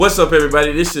What's up,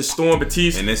 everybody? This is Storm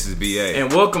Batiste. And this is BA.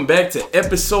 And welcome back to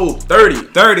episode 30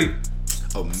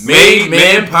 of Made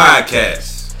Man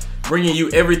Podcast. Bringing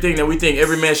you everything that we think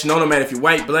every man should know, no matter if you're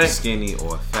white, black, skinny,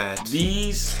 or fat.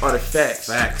 These are the facts.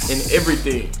 Facts. And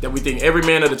everything that we think every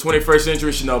man of the 21st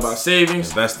century should know about savings,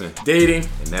 investing, dating,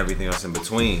 and everything else in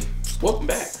between. Welcome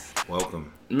back.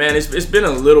 Welcome. Man, it's been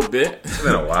a little bit. It's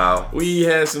been a while. We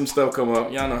had some stuff come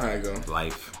up. Y'all know how it goes.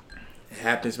 Life.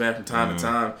 Happens, man, from time to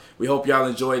time. We hope y'all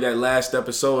enjoyed that last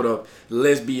episode of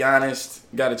Let's Be Honest.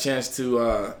 Got a chance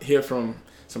to hear from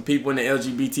some people in the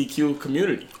LGBTQ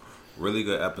community. Really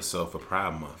good episode for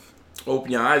Pride Month. Open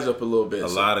your eyes up a little bit. A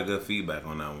lot of good feedback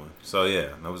on that one. So yeah,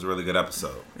 that was a really good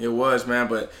episode. It was, man,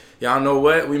 but y'all know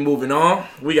what? We moving on.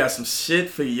 We got some shit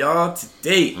for y'all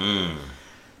today.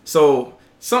 So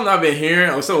something I've been hearing,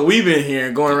 or something we've been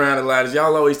hearing going around a lot is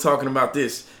y'all always talking about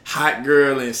this hot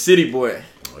girl and city boy.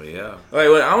 Oh, yeah. Like,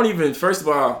 well, I don't even, first of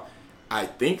all, I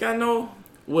think I know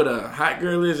what a hot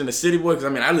girl is and a city boy, because, I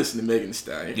mean, I listen to Megan Thee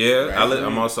Stallion. Yeah, right?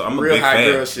 I'm a real big hot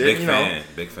fan. Girl shit,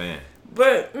 Big fan.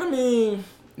 But, I mean,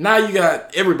 now you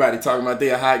got everybody talking about they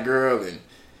a hot girl, and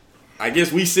I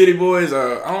guess we city boys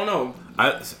are, I don't know.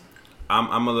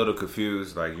 I'm a little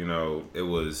confused. Like, you know, it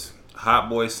was hot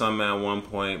boy something at one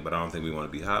point, but I don't think we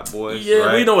want to be hot boys. Yeah,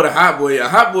 right? we know what a hot boy is. A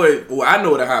hot boy, well, I know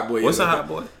what a hot boy is. What's a hot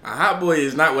boy? A hot boy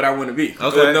is not what I want to be.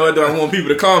 Okay. Nor do I want people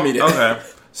to call me that. Okay.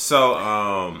 So,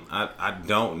 I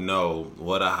don't know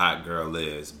what a hot girl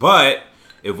is, but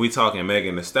if we talking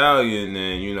Megan Thee Stallion,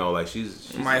 then, you know, like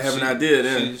she's might have an idea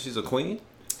then. She's a queen.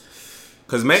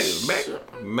 Cause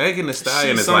Megan Thee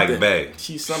Stallion She's is something. like bae.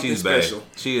 She's something She's special. Bae.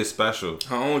 She is special.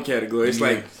 Her own category. It's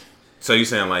like, so you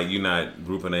saying like you're not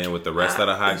grouping her in with the rest of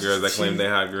the hot girls that claim they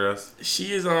hot girls?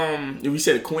 She is we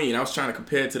said a queen. I was trying to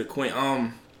compare it to the queen.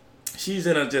 She's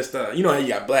in a just you know how you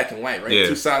got black and white, right? Yeah.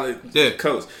 Two solid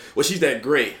colors. Well, she's that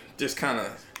gray, just kind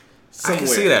of somewhere I can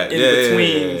see that. in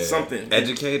between something.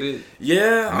 Educated.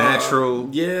 Yeah. Natural.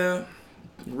 Yeah.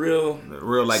 Real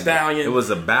like stallion. It was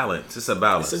a balance. It's a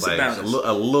balance. It's like a balance.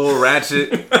 A little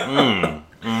ratchet.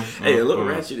 Hey, a little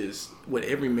ratchet is what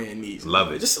every man needs.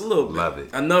 Love it. Just a little bit. Love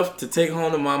it. Enough to take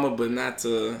home to mama, but not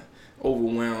to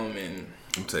overwhelm and.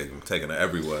 I'm taking her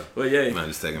everywhere. Well, yeah. I'm not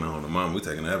just taking her home to mama. We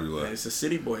taking her everywhere. Man, it's a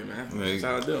city boy, man. That's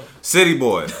how I do. City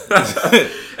boy.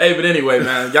 Hey, but anyway,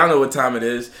 man, y'all know what time it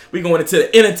is. We going into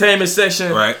the entertainment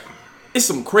section. Right. It's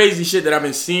some crazy shit that I've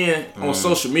been seeing on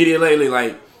social media lately.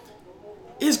 Like,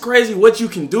 it's crazy what you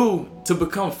can do to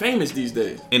become famous these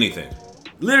days. Anything.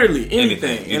 Literally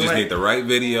anything. You just need the right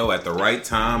video at the right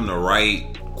time, the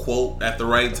right quote at the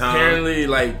right time. Apparently,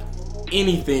 like,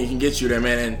 anything can get you there,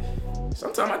 man. And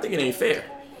sometimes I think it ain't fair.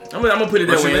 I'm gonna put it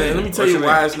that way. And let me tell you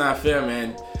why it's not fair,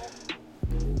 man.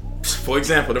 For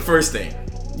example, the first thing.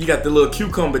 You got the little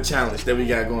cucumber challenge that we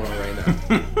got going on right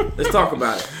now. Let's talk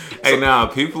about it. Hey, now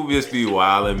people just be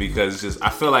wilding because it's just I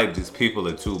feel like these people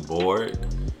are too bored.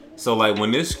 So like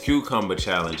when this cucumber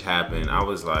challenge happened, I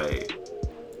was like,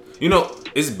 you know,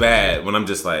 it's bad when I'm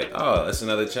just like, oh, it's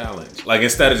another challenge. Like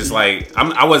instead of just like,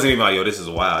 I wasn't even like, yo, this is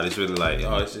wild. It's really like,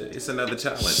 oh, it's another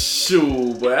challenge.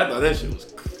 Shoot, boy, I thought that shit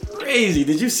was crazy.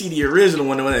 Did you see the original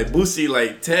one when that Boosie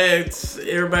like tagged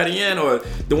everybody in, or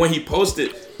the one he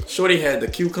posted? Shorty had the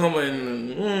cucumber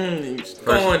and First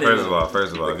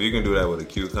of all, if you can do that with a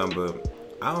cucumber,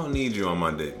 I don't need you on my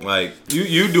dick. Like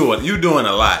you doing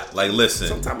a lot. Like listen,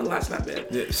 sometimes a lot's not bad.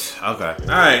 Okay, all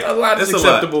right. A lot is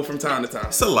acceptable from time to time.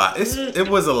 It's a lot. It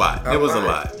was a lot. It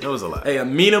was a lot. Hey,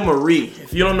 Amina Marie.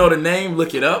 If you don't know the name,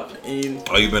 look it up. And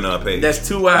you've been on a page. That's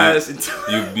 2 eyes.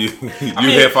 You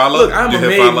hit follow? Look, I'm a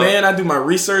made man. I do my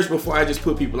research before I just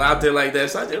put people out there like that.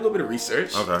 So I did a little bit of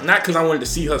research. Okay. Not because I wanted to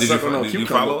see her suck on no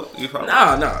cucumber. You follow?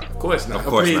 Nah, of course not.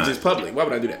 Her page is public. Why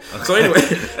would I do that? So anyway,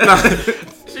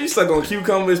 she stuck on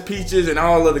cucumbers, peaches, and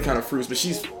all other kind of fruits. But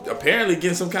she's apparently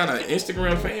getting some kind of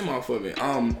Instagram fame off of it.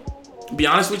 Be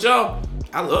honest with y'all,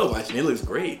 I love watching it. It looks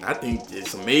great. I think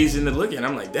it's amazing to look at.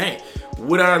 I'm like, dang,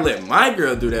 would I let my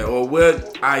girl do that? Or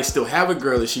would I still have a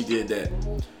girl if she did that?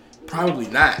 Probably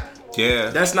not. Yeah.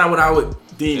 That's not what I would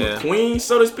deem a queen,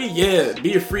 so to speak. Yeah,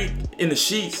 be a freak in the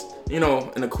sheets, you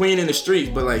know, and a queen in the streets.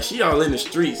 But like, she all in the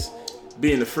streets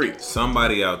being the freak.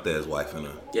 Somebody out there is wifing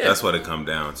her. Yeah. That's what it come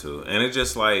down to. And it's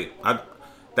just like,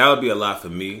 that would be a lot for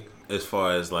me as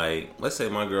far as like, let's say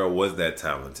my girl was that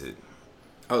talented.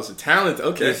 Oh, it's a talent.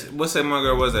 Okay. Let's say my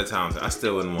girl was that talented. I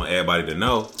still wouldn't want everybody to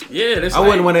know. Yeah, I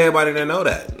wouldn't want everybody to know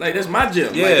that. Like, that's my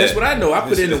gym. Yeah, like, that's what I know. I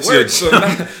put in the work.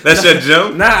 That's your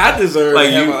gym. Nah, I deserve.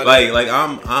 Like you, like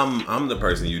I'm the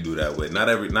person you do that with. Not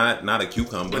a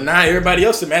cucumber. But now everybody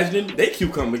else imagining they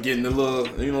cucumber getting a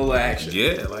little action.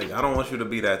 Yeah, like I don't want you to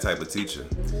be that type of teacher.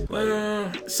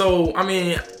 So I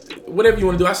mean, whatever you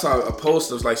want to do. I saw a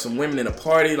post of like some women in a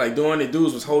party, like doing it.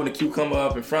 Dudes was holding a cucumber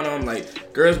up in front of them.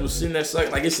 Like girls was sitting there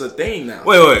sucking. Like it's a thing now.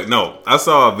 Wait, no. I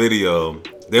saw a video.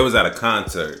 They was at a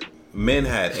concert. Men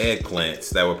had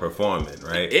eggplants that were performing,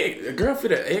 right? A girl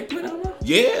fit an eggplant on her?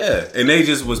 Yeah. And they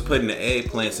just was putting the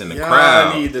eggplants in the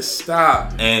crowd. I need to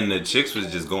stop. And the chicks was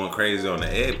just going crazy on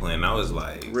the eggplant. And I was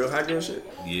like... Real hot girl shit?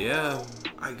 Yeah,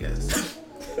 I guess.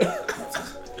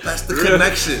 That's the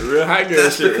connection. Real hot girl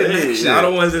that's shit. The connection. Hey,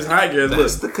 y'all the ones that's hot girls.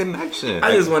 That's the connection.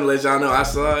 I just want to let y'all know I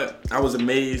saw it. I was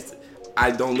amazed.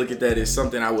 I don't look at that as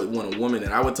something I would want a woman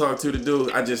that I would talk to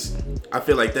do. I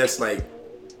feel like that's like,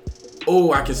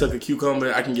 oh, I can suck a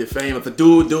cucumber. I can get fame. If a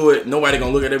dude do it, nobody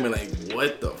gonna look at him and like,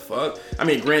 what the fuck? I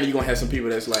mean, granted, you gonna have some people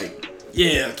that's like,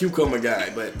 yeah, cucumber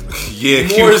guy, but yeah,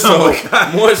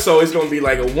 more so, it's gonna be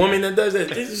like a woman that does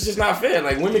it. It's just not fair.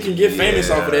 Like women can get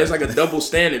famous off of that. It's like a double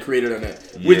standard created on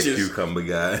that, which is cucumber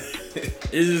guy.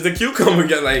 Is the cucumber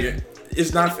guy? Like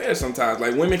it's not fair sometimes.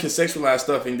 Like women can sexualize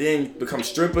stuff and then become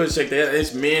strippers. Check that.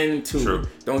 It's men too. True.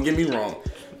 Don't get me wrong,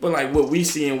 but like what we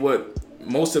see and what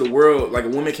most of the world, like a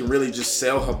woman can really just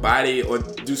sell her body or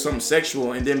do something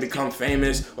sexual and then become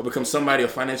famous or become somebody or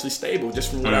financially stable.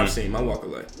 Just from what I've seen, my walk of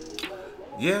life.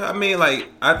 Yeah, I mean, like,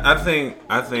 I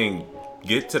think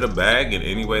get to the bag in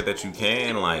any way that you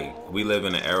can. Like, we live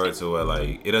in an era to where,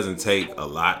 like, it doesn't take a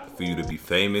lot for you to be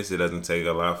famous. It doesn't take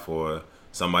a lot for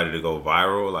somebody to go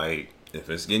viral. Like, if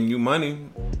it's getting you money,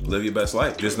 live your best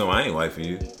life. Just know I ain't wifing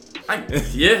you.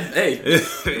 Hey.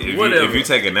 if you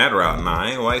taking that route, nah,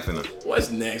 I ain't wifing her. What's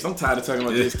next? I'm tired of talking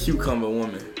about this cucumber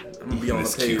woman. I'm gonna be on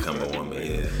this the page. Cucumber woman,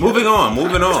 yeah. Moving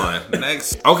on.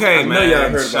 Next. Okay,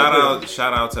 man.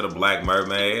 Shout out to the Black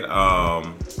Mermaid.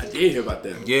 I did hear about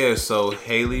that. Yeah, so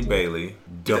Halle Bailey.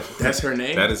 That's her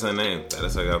name? That is her name. That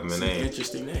is her government name.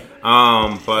 Interesting name.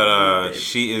 But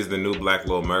she is the new Black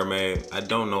Little Mermaid. I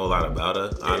don't know a lot about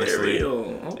her, honestly.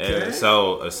 Ariel. Okay. And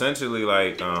so essentially,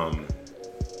 like,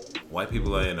 white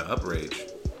people are in an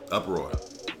uproar.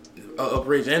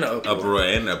 Uprage and uproar. Uproar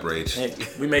and uprage. Hey,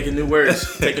 we making new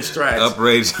words. Taking strides.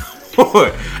 Uprage.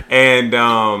 And,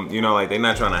 like, they're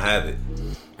not trying to have it.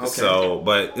 Okay. So,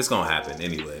 but it's going to happen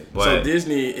anyway. But so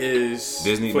Disney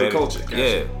for the culture.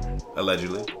 Yeah,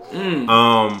 allegedly.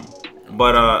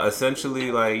 But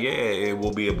essentially, like, yeah, it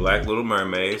will be a Black Little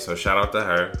Mermaid. So shout out to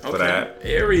her for that.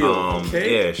 Ariel.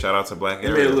 Okay. Yeah, shout out to Black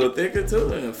Ariel. They made a little thicker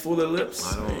too and fuller lips.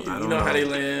 I don't know how they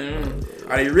land.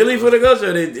 Are they really for the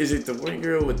culture? Or is it the white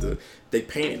girl with they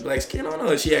painted black skin on her?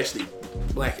 Or is she actually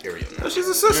Black Ariel? No, she's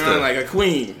a sister. Like a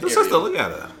queen. The sister, look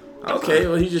at her. Okay,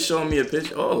 well, he just showing me a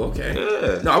picture. Oh, okay.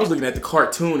 Yeah. No, I was looking at the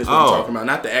cartoon is what I'm talking about,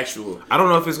 not the actual. I don't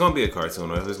know if it's going to be a cartoon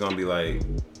or if it's going to be, like,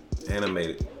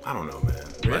 animated. I don't know, man.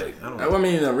 Really? I don't know. I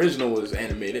mean, the original was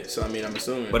animated, so I mean, I'm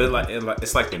assuming. But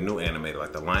it's like the new animated,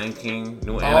 like the Lion King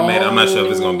new animated. I'm not sure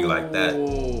if it's going to be like that.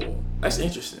 Oh, that's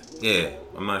interesting. Yeah,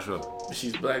 I'm not sure.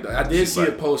 She's black, though. I did see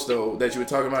a post, though, that you were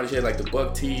talking about. She had, like, the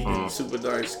buck teeth and super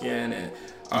dark skin and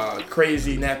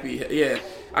crazy nappy. Yeah.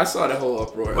 I saw the whole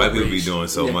uproar. White people be doing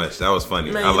so much. That was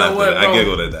funny. Man, I laughed at it. I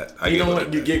giggled at that. You know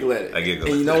what? You giggle at it. I giggled.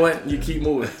 And you know what? You keep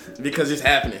moving because it's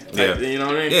happening. Yeah. You know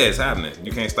what I mean? Yeah, it's happening.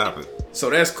 You can't stop it. So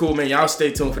that's cool, man. Y'all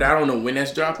stay tuned for that. I don't know when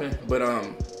that's dropping, but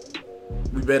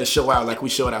we better show out like we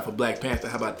showed out for Black Panther.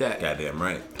 How about that? Goddamn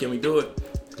right. Can we do it?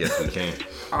 Yes, we can.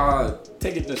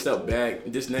 Take it a step back.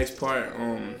 This next part,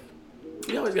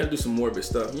 we always gotta do some morbid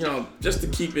stuff, just to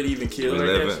keep it even killed.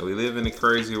 We live in a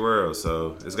crazy world,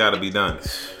 so it's got to be done.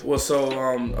 Well, so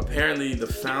apparently the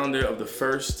founder of the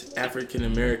first African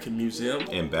American museum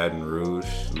in Baton Rouge,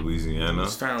 Louisiana,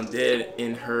 was found dead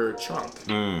in her trunk,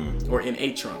 or in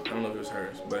a trunk. I don't know if it was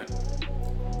hers, but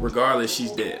regardless,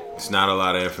 she's dead. It's not a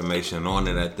lot of information on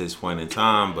it at this point in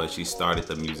time, but she started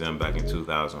the museum back in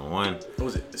 2001. What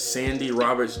was it? Sandy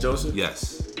Roberts Joseph?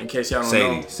 Yes. In case y'all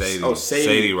don't know.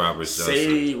 Sadie Roberts Joseph.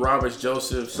 Sadie Roberts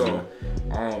Joseph. So,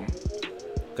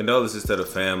 condolences to the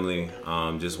family.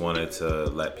 Just wanted to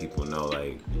let people know,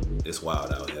 like, it's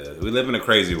wild out here. We live in a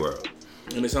crazy world.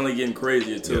 And it's only getting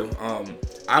crazier too.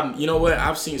 Yeah. You know what?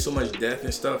 I've seen so much death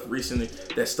and stuff recently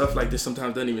that stuff like this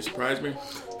sometimes doesn't even surprise me.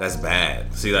 That's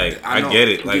bad. See, like I get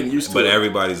it, like, but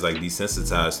everybody's like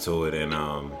desensitized to it, and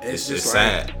it's just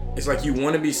sad. It's like you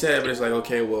want to be sad, but it's like,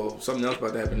 okay, well, something else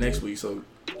about to happen next week. So,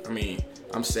 I mean,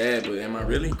 I'm sad, but am I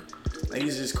really? Like,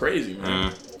 it's just crazy,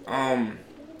 man.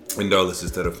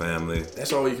 Condolences to the family.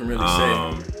 That's all you can really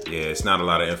say. Yeah, it's not a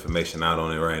lot of information out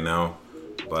on it right now.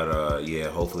 But, yeah,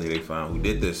 hopefully they find who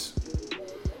did this.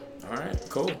 All right,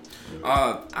 cool.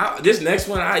 This next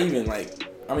one, we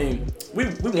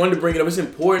wanted to bring it up. It's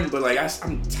important, but, like,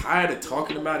 I'm tired of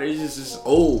talking about it. It's just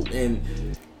old. And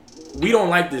we don't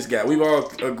like this guy. We've all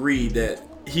agreed that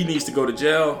he needs to go to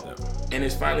jail, and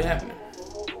it's finally happening.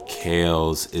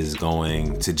 Kales is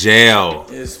going to jail.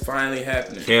 It's finally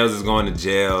happening. Kales is going to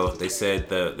jail. They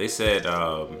said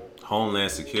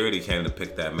Homeland Security came to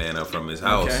pick that man up from his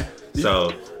house. Okay.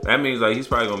 So that means like he's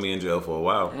probably gonna be in jail for a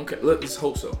while. Okay, let's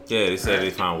hope so. Yeah, they said they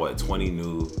found 20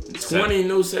 new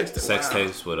sex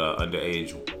tapes with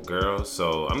underage girls.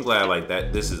 So I'm glad like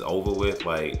that this is over with.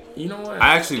 Like, you know what?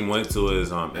 I actually went to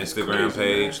his Instagram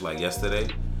page like yesterday.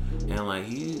 And like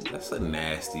that's a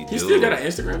nasty dude. He still got an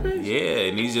Instagram page? Yeah,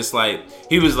 and he's just like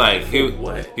he was like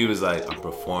I'm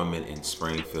performing in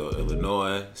Springfield,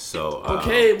 Illinois. So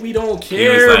okay, we don't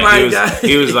care, my guy.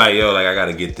 He was like, yo, like I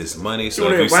gotta get this money. So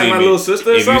if you see my little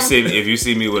sister, if you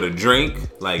see me with a drink,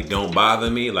 like don't bother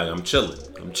me. Like I'm chilling.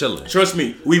 Trust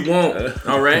me, we won't.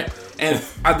 All right. And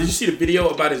did you see the video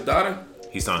about his daughter?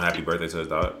 He sung happy birthday to his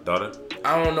daughter.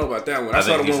 I don't know about that one. I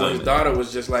saw the one where his daughter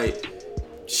was just like.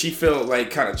 She felt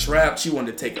like kind of trapped. She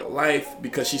wanted to take her life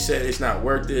because she said it's not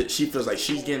worth it. She feels like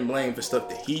she's getting blamed for stuff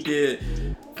that he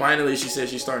did. Finally, she said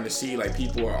she's starting to see like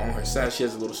people are on her side. She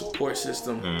has a little support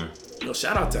system. You know,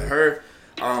 shout out to her.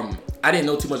 I didn't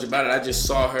know too much about it. I just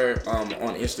saw her on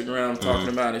Instagram talking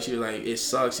about it. She was like, it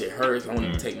sucks, it hurts. I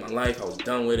wanted to take my life. I was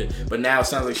done with it. But now it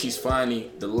sounds like she's finding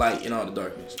the light in all the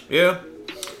darkness. Yeah.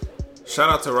 Shout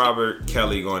out to Robert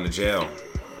Kelly going to jail.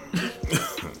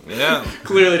 Yeah,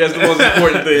 clearly that's the most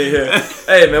important thing here.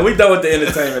 Hey man, we done with the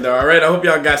entertainment though. All right, I hope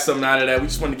y'all got something out of that. We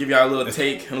just wanted to give y'all a little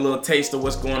take and a little taste of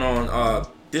what's going on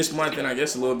this month, and I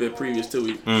guess a little bit previous too.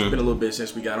 It's been a little bit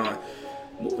since we got on.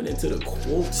 Moving into the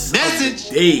quotes of the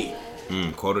day.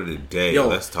 Quote of the day. Yo,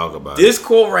 let's talk about this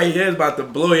quote right here is about to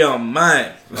blow your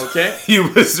mind. Okay,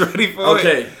 you was ready for it.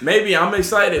 Okay, maybe I'm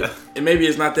excited, and maybe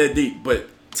it's not that deep, but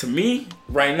to me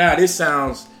right now, this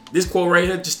quote right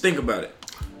here. Just think about it.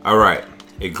 All right.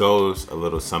 It goes a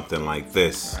little something like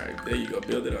this. All right, there you go.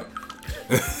 Build it up.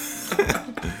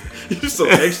 You're so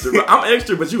extra. I'm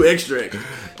extra, but you extra.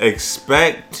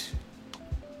 Expect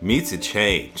me to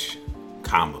change,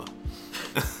 comma,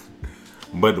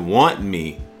 but want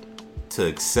me to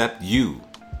accept you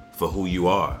for who you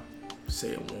are.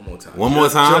 Say it one more time. One more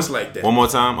time? Just like that. One more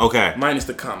time? Okay. Minus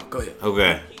the comma. Go ahead.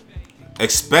 Okay.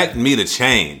 Expect me to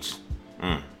change,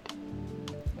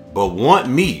 but want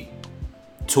me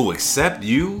to accept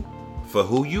you for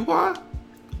who you are?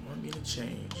 You want me to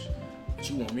change, but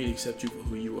you want me to accept you for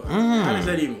who you are. How does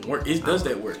that even work? Does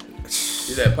that work?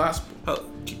 Is that possible?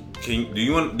 Do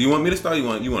you want me to start?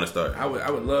 Or you want to start? I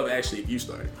would love actually if you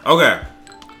started. Okay.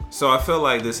 So I feel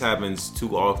like this happens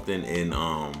too often in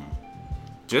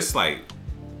just like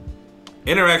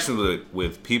interaction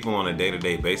with people on a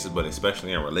day-to-day basis, but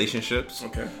especially in relationships.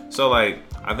 Okay. So like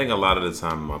I think a lot of the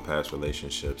time in my past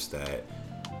relationships that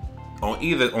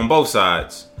on both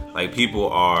sides, like people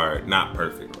are not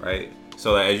perfect, right?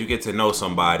 So as you get to know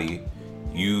somebody,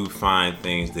 you find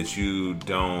things that you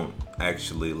don't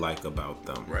actually like about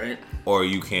them, right? Or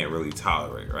you can't really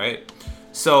tolerate, right?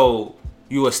 So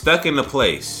you are stuck in a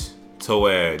place to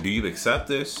where do you accept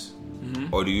this,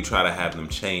 or do you try to have them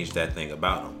change that thing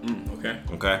about them?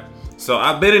 Okay. So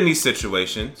I've been in these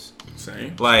situations.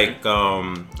 Same. Like,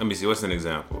 let me see. What's an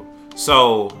example?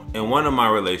 So in one of my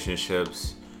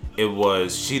relationships. It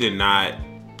was she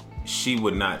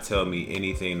would not tell me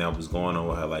anything that was going on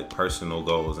with her, like personal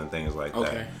goals and things like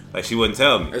that. Like she wouldn't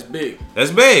tell me. That's big.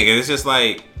 And it's just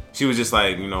like she was just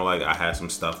like, you know, like I had some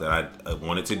stuff that I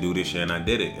wanted to do this year and I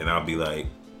did it, and I'll be like,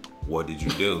 what did you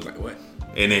do? Like what?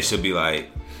 And then she'll be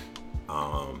like,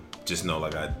 just know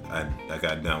like I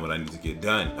got done what I need to get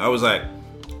done. I was like,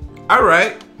 all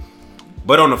right.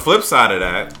 But on the flip side of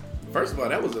that. First of all,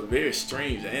 that was a very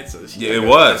strange answer. Yeah, it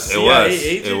was. It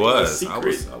was. I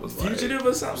was fugitive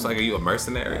or something. I was like, are you a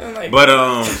mercenary? Like, but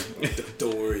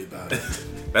don't worry about it.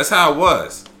 That's how it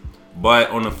was. But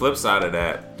on the flip side of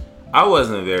that, I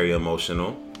wasn't very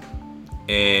emotional,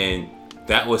 and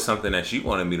that was something that she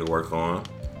wanted me to work on,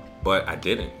 but I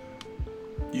didn't.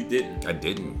 You didn't. I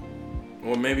didn't.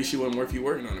 Or maybe she wasn't worth you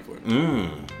working on it for.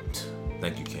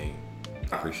 Thank you, King.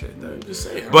 I appreciate that. I'm just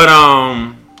saying. But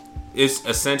it's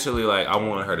essentially like I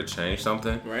wanted her to change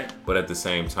something, right? But at the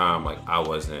same time, like I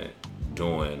wasn't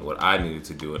doing what I needed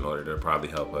to do in order to probably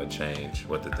help her change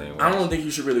what the thing was. I don't think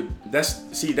you should really. That's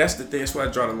the thing. That's why I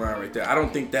draw the line right there. I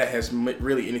don't think that has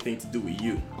really anything to do with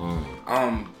you.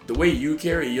 The way you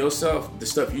carry yourself, the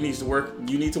stuff you need to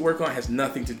work on, has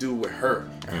nothing to do with her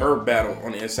and her battle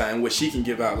on the inside and what she can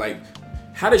give out. Like,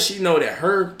 how does she know that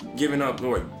her giving up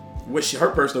or her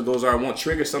personal goals won't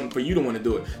trigger something for you to want to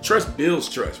do it? Trust builds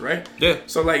trust, right? Yeah.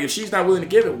 So like, if she's not willing to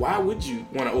give it, why would you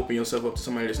want to open yourself up to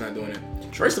somebody that's not doing it?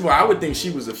 First of all, I would think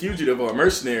she was a fugitive or a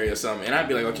mercenary or something, and I'd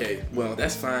be like, okay, well,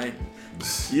 that's fine.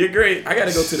 You're great. I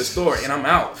gotta go to the store and I'm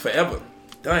out forever.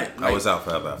 Done. Like, I was out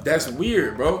forever. That's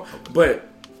weird, bro. But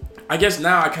I guess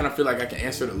now I kind of feel like I can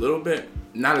answer it a little bit.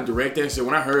 Not a direct answer.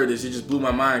 When I heard this, it just blew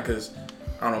my mind because,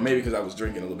 I don't know, maybe because I was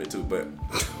drinking a little bit too, but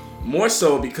more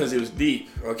so because it was deep,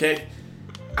 okay?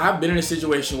 I've been in a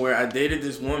situation where I dated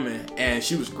this woman and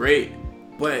she was great,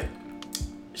 but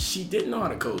she didn't know how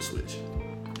to code switch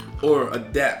or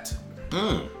adapt.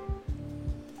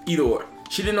 Either or.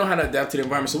 She didn't know how to adapt to the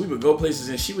environment, so we would go places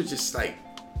and she would just like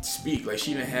speak like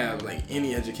she didn't have like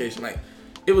any education. Like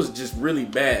it was just really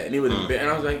bad, and it was bad. And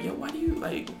I was like, yo, why do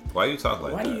you talk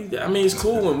like that? I mean, it's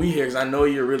cool when we hear because I know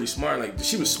you're really smart. Like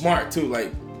she was smart too,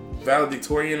 like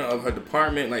valedictorian of her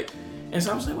department, like. And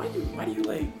so I was like, why do you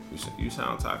like? You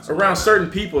sound toxic around certain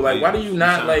people. Like, why do you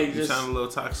not like? You sound a little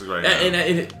toxic right now.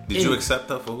 Did you accept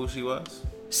her for who she was?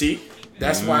 See,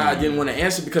 that's why I didn't want to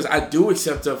answer because I do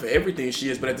accept her for everything she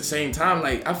is, but at the same time,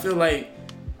 like I feel like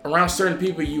around certain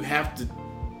people you have to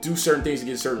do certain things to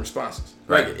get certain responses.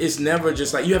 Right. Like it's never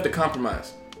just like you have to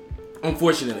compromise.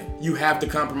 Unfortunately, you have to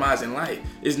compromise in life.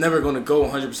 It's never going to go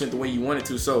 100% the way you want it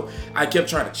to. So I kept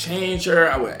trying to change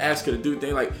her. I would ask her to do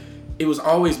things like. It was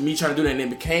always me trying to do that, and it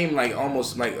became like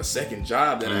almost like a second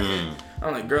job that I had.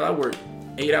 I'm like, girl, I work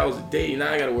 8 hours a day.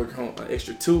 Now I got to work home an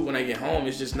extra 2 when I get home.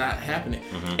 It's just not happening.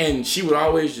 And she would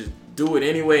always just do it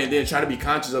anyway, and then try to be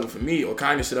conscious of it for me or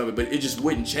cognizant of it, but it just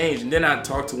wouldn't change. And then I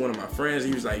talked to one of my friends.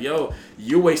 He was like, yo,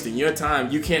 you're wasting your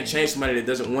time. You can't change somebody that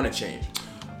doesn't want to change.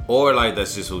 Or like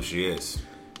that's just who she is.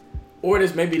 Or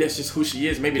maybe that's just who she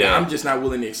is. Maybe I'm just not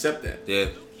willing to accept that. Yeah.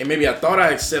 And maybe I thought I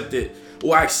accepted.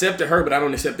 Well, I accepted her, but I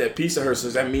don't accept that piece of her. So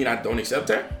does that mean I don't accept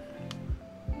her?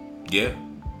 Yeah.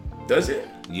 Does it?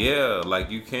 Yeah,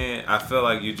 like you can't. I feel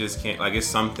like you just can't. Like it's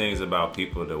some things about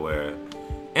people to where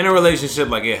in a relationship,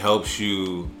 like it helps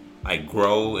you like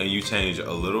grow and you change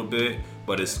a little bit,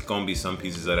 but it's gonna be some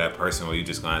pieces of that person where you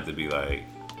just gonna have to be like,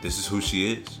 this is who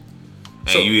she is. And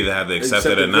so you either have to accept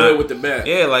it or not. Good with the bad.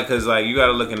 Yeah, like cause like you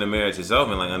gotta look in the mirror at yourself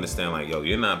and like understand like, yo,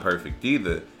 you're not perfect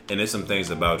either. And there's some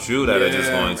things about you that are just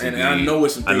going to be I know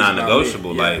some a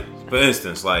non-negotiable. Like, for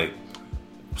instance, like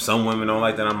some women don't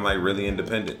like that I'm like really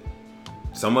independent.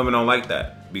 Some women don't like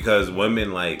that because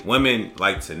women like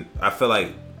to. I feel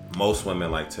like most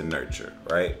women like to nurture,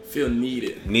 right? Feel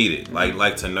needed,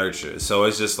 like to nurture. So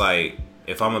it's just like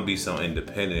if I'm gonna be so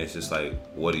independent, it's just like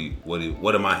what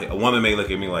am I? A woman may look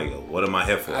at me like, what am I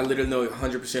here for? I literally know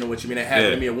 100% of what you mean. That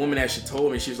happened to me. A woman actually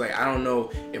told me, she was like, I don't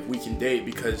know if we can date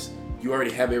because you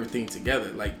already have everything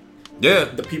together. Like,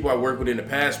 the people I worked with in the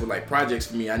past were like projects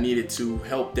for me. I needed to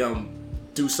help them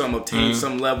do some, obtain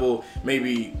some level,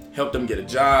 maybe help them get a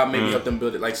job, maybe help them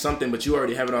build it, like something. But you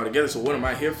already have it all together. So what am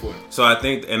I here for? So I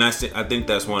think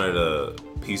that's one of the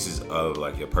pieces of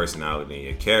like your personality and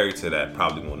your character that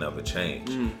probably will never change.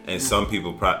 And some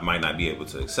people might not be able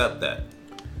to accept that.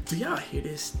 Do y'all hear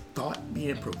this thought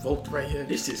being provoked right here?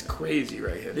 This is crazy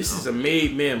right here. This is a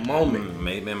made man moment.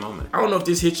 Made man moment. I don't know if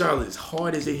this hit y'all as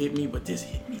hard as it hit me, but this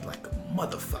hit me like a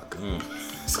motherfucker.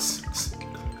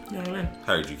 You know what I mean?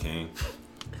 Heard you, King.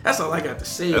 That's all I got to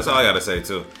say. That's all I got to say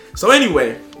too. So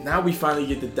anyway, now we finally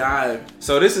get to dive.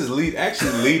 So this is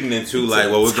leading into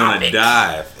like what we're gonna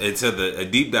dive into a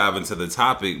deep dive into the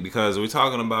topic because we're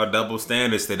talking about double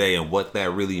standards today and what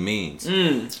that really means.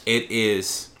 It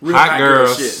is real hot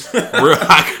girls, shit. Real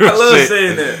hot girl shit. I love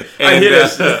saying that. I hear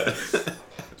that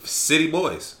shit. City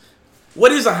boys.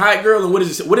 What is a hot girl and what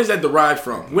is that derived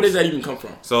from? Where does that even come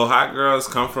from? So hot girls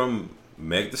come from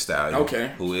Meg Thee Stallion,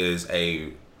 okay, who is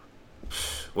a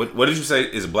what did you say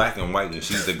is black and white and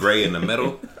she's the gray in the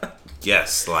middle?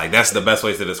 Yes, like that's the best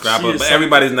way to describe her. But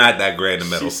everybody's not that gray in the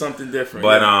middle. She's something different.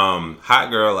 But hot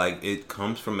girl, like it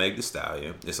comes from Meg Thee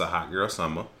Stallion. It's a hot girl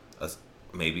summer,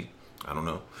 maybe. I don't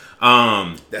know.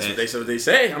 That's what they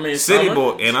say. I mean, city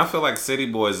boy, and I feel like city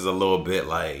boys is a little bit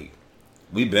like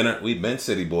we've been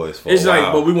city boys for. It's a while.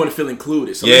 like, but we want to feel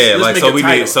included. So yeah, let's like make so a we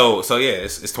title. need so yeah.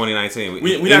 It's 2019.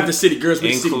 We're not the city girls.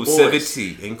 We're city boys.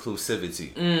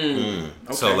 Inclusivity.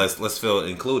 Okay. So let's feel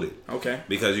included. Okay.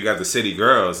 Because you got the city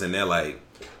girls and they're like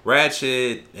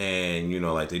ratchet and you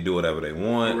know like they do whatever they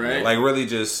want. Right. Like really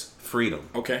just freedom.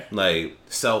 Okay. Like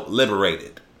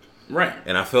self-liberated. Right.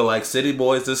 And I feel like city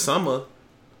boys this summer,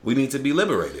 we need to be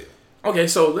liberated. Okay,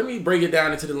 so let me break it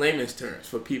down into the layman's terms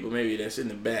for people maybe that's in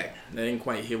the back that didn't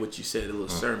quite hear what you said, a little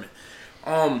sermon.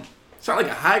 Sound like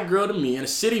a hot girl to me and a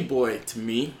city boy to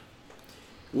me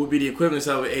would be the equivalent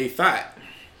of a thought.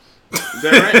 Is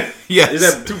that right? Yes. Is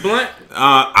that too blunt?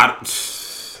 I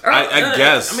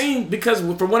guess. I mean, because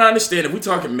from what I understand, if we're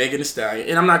talking Megan Thee Stallion,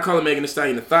 and I'm not calling Megan Thee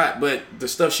Stallion a thought, but the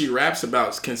stuff she raps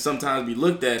about can sometimes be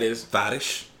looked at as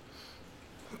thottish.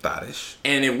 Thottish.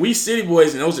 And if we city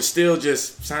boys and those are still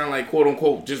just sound like quote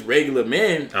unquote just regular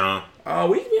men, we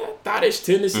got thottish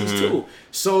tendencies too.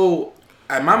 So,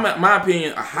 in my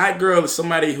opinion, a hot girl is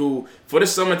somebody who, for the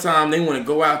summertime, they want to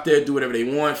go out there, do whatever they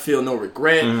want, feel no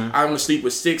regret. I want to sleep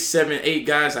with 6, 7, 8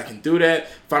 guys. I can do that.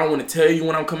 If I don't want to tell you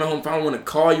when I'm coming home, if I don't want to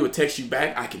call you or text you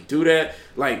back, I can do that.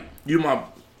 Like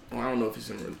I don't know if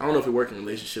it works in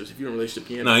relationships. If you're in a relationship,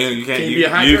 you can't be a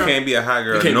hot girl. You can't be a hot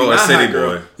girl nor a city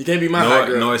boy. You can't be my hot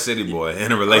girl. Nor a city boy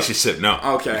in a relationship. No.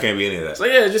 Okay. You can't be any of that. So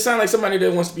yeah, it just sounds like somebody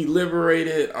that wants to be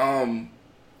liberated.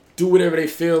 Do whatever they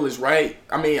feel is right.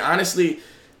 I mean, honestly,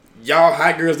 y'all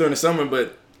hot girls during the summer,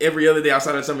 but every other day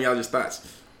outside of the summer, y'all just thoughts.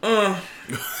 I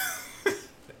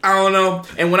don't know.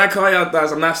 And when I call y'all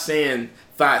thoughts, I'm not saying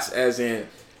thoughts as in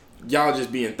y'all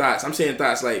just being thoughts. I'm saying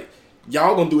thoughts like,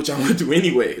 y'all gonna do what y'all want to do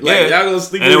anyway. Like, y'all gonna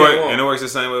sleep with and it works the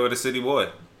same way with a city boy.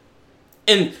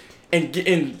 And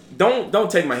don't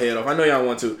take my head off. I know y'all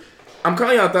want to. I'm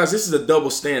calling y'all thoughts. This is a double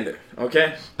standard,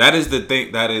 okay? That is the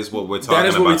thing. That is what we're talking about. That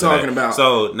is what we're talking about.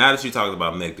 So now that you talked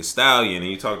about Meg Thee Stallion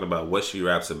and you talked about what she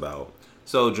raps about,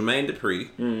 so Jermaine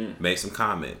Dupri made some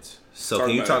comments. So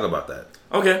can you talk about that?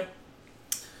 Okay.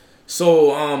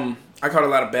 So I caught a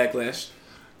lot of backlash.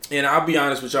 And I'll be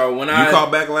honest with y'all. You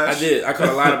caught backlash? I did. I caught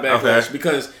a lot of backlash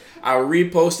because I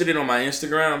reposted it on my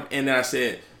Instagram and then I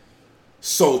said,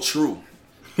 "So true!"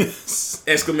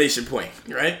 Exclamation point.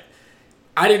 Right?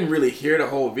 I didn't really hear the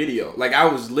whole video. Like I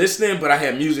was listening, but I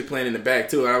had music playing in the back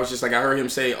too. And I was just like, I heard him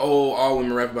say, "Oh, all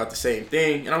women rap about the same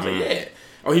thing," and I was like, "Yeah."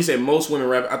 Oh, he said most women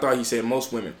rap. I thought he said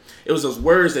most women. It was those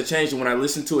words that changed. And when I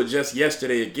listened to it just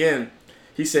yesterday again,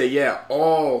 he said, "Yeah,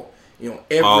 all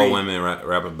women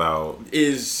rap about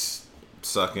is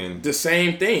sucking the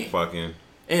same thing, fucking."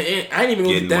 And I ain't even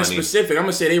gonna get that specific. I'm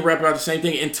gonna say they rap about the same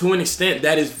thing, and to an extent,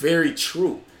 that is very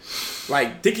true.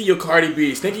 Like, think of your Cardi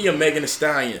B's, think of your Megan Thee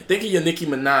Stallion, think of your Nicki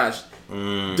Minaj.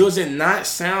 Does it not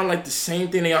sound like the same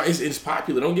thing they are? It's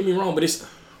popular. Don't get me wrong, but it's.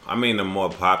 I mean, the more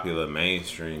popular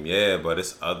mainstream, yeah, but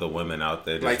it's other women out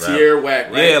there like Tierra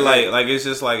Whack, right? Yeah, like it's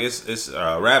just like it's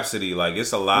Rhapsody. Like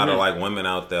it's a lot of like women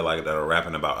out there like that are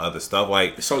rapping about other stuff.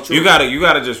 Like it's so true. You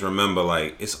gotta just remember,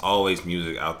 like, it's always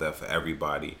music out there for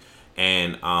everybody.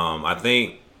 And I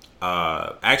think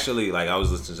actually, like, I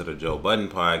was listening to the Joe Budden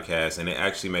podcast, and it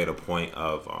actually made a point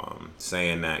of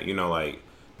saying that, you know, like,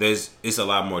 it's a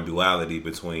lot more duality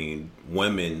between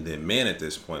women than men at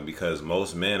this point, because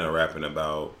most men are rapping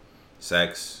about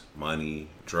sex, money,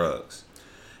 drugs.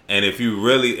 And if you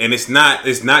really, and it's not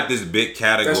this big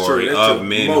category of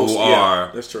men who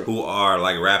are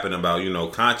like rapping about, you know,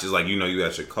 conscious, like, you know, you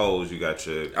got your Coles, you got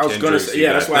your I was gonna say,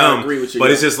 yeah, that's why I agree with you. But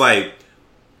it's just like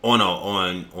on a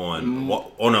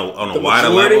wider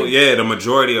level, yeah, the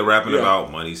majority are rapping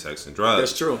about money, sex, and drugs.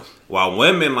 That's true. While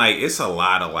women, like, it's a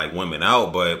lot of like women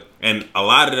out, and a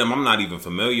lot of them I'm not even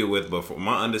familiar with, but from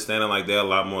my understanding, like, they're a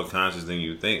lot more conscious than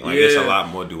you think. Like, it's a lot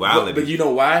more duality. But you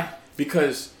know why?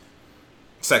 Because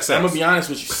sex sells. I'm gonna be honest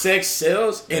with you, sex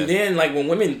sells, and then like when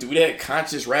women do that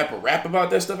conscious rap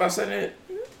about that stuff outside of it,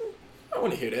 I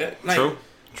want to hear that. Like,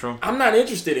 True. I'm not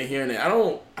interested in hearing that.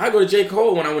 I go to J.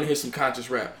 Cole when I want to hear some conscious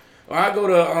rap, or I go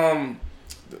to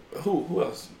who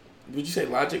else? Would you say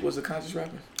Logic was a conscious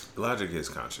rapper? Logic is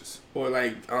conscious. Or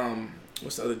like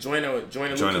what's the other Joyner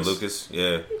Lucas?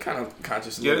 Yeah, kind of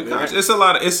conscious. It's a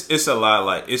lot. It's a lot.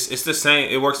 Like it's the same.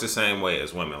 It works the same way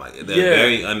as women. Like, they're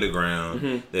very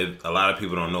underground. A lot of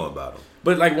people don't know about them.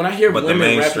 But like when I hear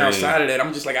women rapping outside of that,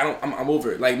 I'm just like, I'm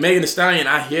over it. Like Megan Thee Stallion,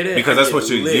 I hear that because that's what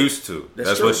you're used to.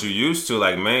 That's true. what you're used to.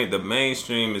 Like, the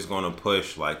mainstream is going to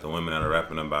push like the women that are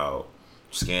rapping about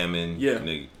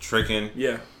scamming, tricking,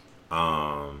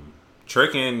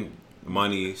 tricking,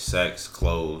 money, sex,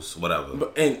 clothes, whatever.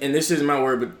 But, and this isn't my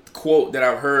word, but quote that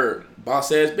I've heard: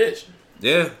 "Boss ass bitch."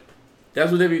 Yeah,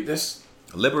 that's what they be. That's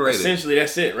liberated. Essentially,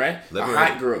 that's it, right? Liberated. A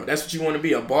hot girl. That's what you want to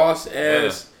be. A boss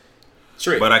ass.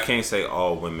 Trick. But I can't say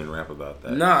all women rap about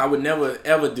that. Nah, I would never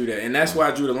ever do that, and that's why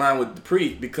I drew the line with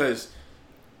Dupree, because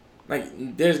like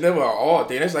there's never an all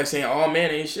thing. That's like saying all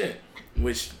men ain't shit,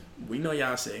 which we know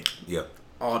y'all say. Yeah.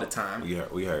 All the time.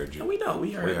 We heard you. And we know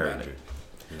we heard about it.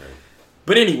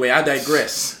 But anyway, I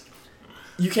digress.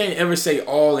 You can't ever say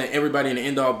all and everybody in the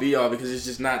end all be all, because it's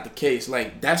just not the case.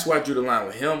 Like, that's why I drew the line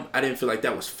with him. I didn't feel like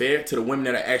that was fair to the women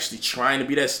that are actually trying to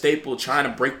be that staple, trying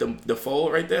to break the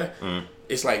fold right there.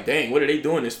 It's like, dang, what are they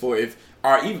doing this for? If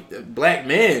our even black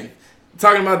men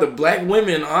talking about the black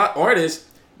women artists,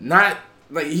 not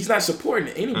like he's not supporting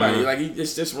anybody. Like,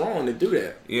 it's just wrong to do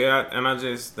that. Yeah, and I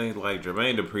just think like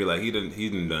Jermaine Dupri, like he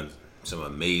done some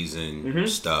amazing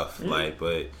stuff. Like,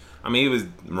 but I mean, he was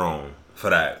wrong for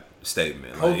that.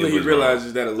 statement. Hopefully he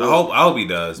realizes that a little. I hope he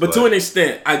does. But to an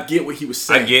extent, I get what he was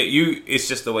saying. I get you. It's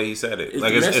just the way he said it.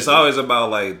 It's always about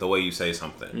like the way you say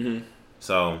something. Mm-hmm.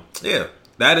 So yeah,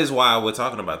 that is why we're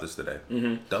talking about this today.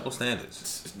 Mm-hmm. Double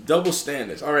standards. Double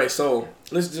standards. All right, so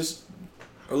let's just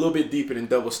a little bit deeper than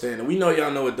double standard. We know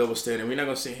y'all know what double standard. We're not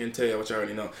gonna sit here and tell y'all what you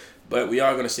already know, but we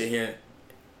are gonna sit here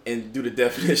and do the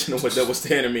definition of what double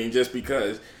standard means, just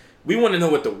because we want to know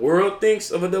what the world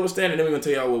thinks of a double standard, and then we're gonna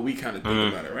tell y'all what we kind of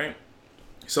think about it, right?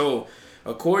 So,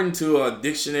 according to a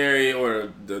dictionary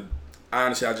or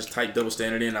honestly, I just typed double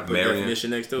standard in. I put a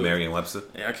definition next to it. Merriam-Webster.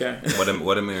 Yeah, okay.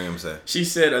 What did Merriam say? She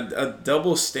said a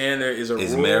double standard is a rule.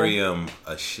 Is Merriam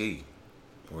a she,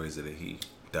 or is it a he?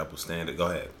 Double standard. Go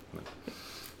ahead.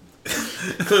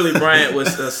 Clearly, Bryant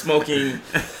was smoking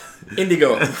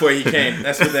indigo before he came.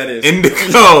 That's what that is.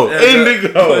 Indigo.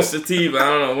 Or sativa. I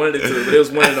don't know. One of the two, but it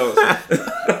was one of those.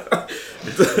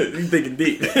 You thinking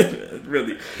deep.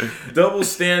 Really. Double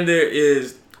standard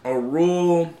is a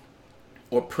rule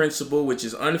or principle which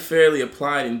is unfairly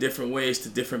applied in different ways to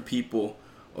different people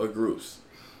or groups.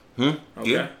 Okay.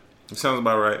 Yeah. It sounds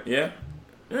about right. Yeah.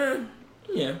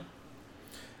 Yeah.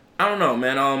 I don't know,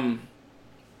 man.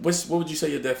 What would you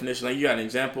say your definition? Like, you got an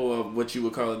example of what you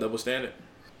would call a double standard?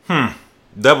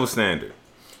 Double standard.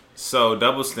 So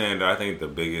double standard, I think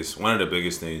one of the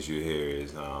biggest things you hear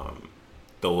is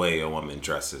the way a woman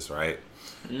dresses, right?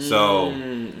 So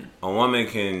a woman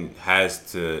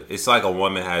it's like a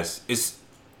woman has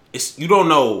you don't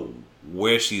know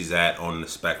where she's at on the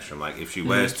spectrum. Like, if she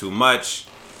wears too much,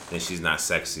 then she's not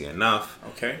sexy enough.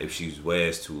 Okay. If she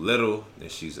wears too little, then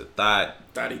she's a thought.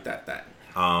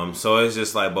 Thought. So it's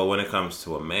just like, but when it comes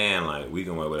to a man, like, we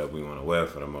can wear whatever we want to wear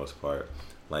for the most part.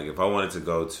 Like, if I wanted to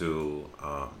go to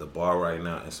the bar right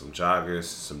now in some joggers,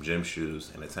 some gym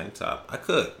shoes, and a tank top, I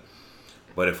could.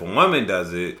 But if a woman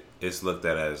does it, it's looked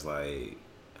at as like,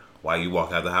 why you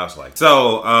walk out the house like?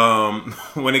 So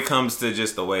when it comes to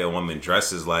just the way a woman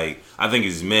dresses, like, I think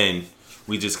as men,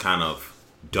 we just kind of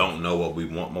don't know what we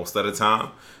want most of the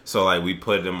time. So like, we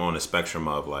put them on a spectrum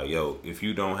of like, yo, if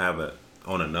you don't have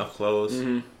on enough clothes,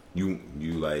 you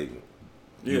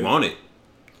want it.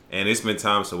 And it's been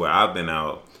times to where I've been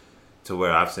out to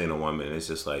where I've seen a woman, it's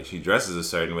just like, she dresses a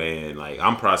certain way, and like,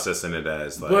 I'm processing it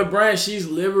as like. But Brian, she's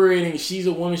liberating. She's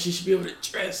a woman. She should be able to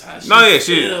dress how she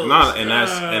feels.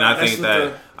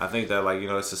 I think that like, you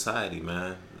know, it's society,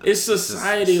 man. It's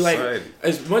society. Like,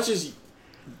 as much as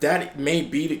that may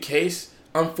be the case,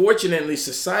 unfortunately,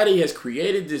 society has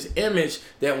created this image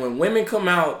that when women come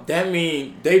out, that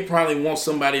means they probably want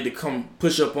somebody to come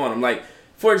push up on them. Like,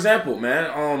 for example,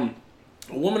 man,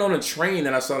 a woman on a train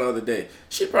that I saw the other day,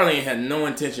 she probably ain't had no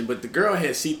intention, but the girl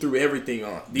had see-through everything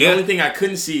on. The only thing I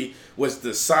couldn't see was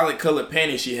the solid colored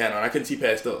panties she had on. I couldn't see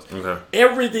past those. Okay.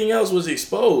 Everything else was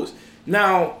exposed.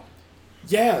 Now,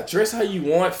 yeah, dress how you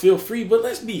want, feel free, but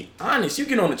let's be honest. You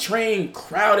get on a train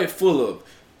crowded full of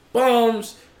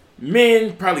bums,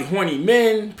 men, probably horny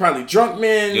men, probably drunk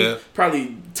men,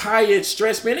 probably tired,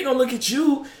 stressed men. They're going to look at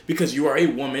you because you are a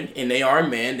woman and they are a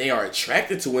man. They are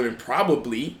attracted to women,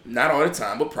 probably. Not all the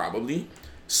time, but probably.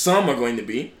 Some are going to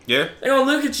be. Yeah. They're going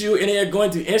to look at you and they're going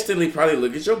to instantly probably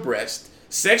look at your breast,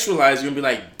 sexualize you, and be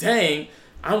like, dang,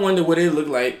 I wonder what it look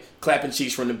like clapping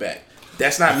cheeks from the back.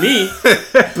 That's not me,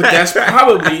 but that's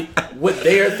probably what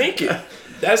they are thinking.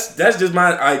 That's just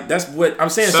that's what I'm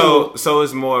saying. So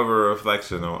it's more of a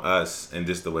reflection on us and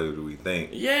just the way we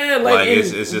think. Yeah, like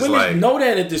it's just women like, know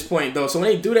that at this point though. So when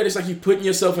they do that, it's like you putting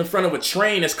yourself in front of a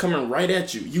train that's coming right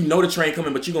at you. You know the train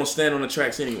coming, but you're gonna stand on the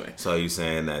tracks anyway. So you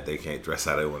saying that they can't dress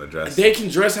how they want to dress? They can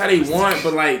dress how they want,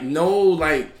 but like no,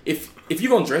 like if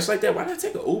you're gonna dress like that, why not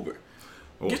take an Uber?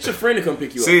 Get your friend to come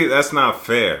pick you up. See, that's not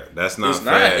fair. That's not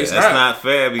fair. That's not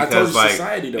fair because like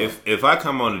society, if I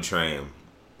come on the train,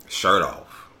 shirt off.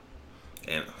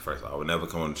 And first of all, I would never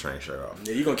come on the train shirt off.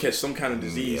 Yeah, you're going to catch some kind of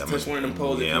disease. Touch one of them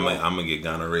poles. Yeah, I'm going to get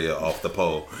gonorrhea off the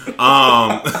pole.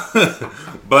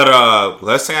 But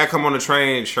let's say I come on the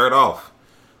train shirt off.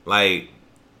 Like,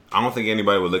 I don't think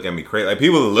anybody would look at me crazy. Like,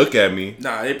 people would look at me.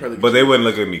 Nah, they probably. But they wouldn't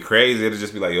look at me crazy. It'd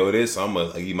just be like, yo, it is something.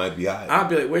 Like, you might be high. I'd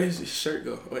be like, where does his shirt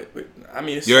go? Wait. I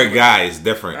mean, you're a guy. It's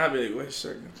different. I'd be like, where's his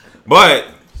shirt go? But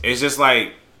it's just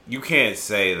like, you can't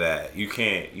say that. You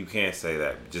can't say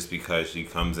that just because she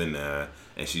comes in there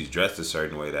and she's dressed a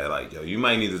certain way that like, yo, you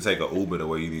might need to take an Uber to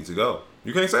where you need to go.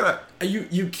 You can't say that.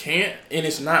 You can't, and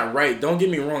it's not right. Don't get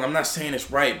me wrong. I'm not saying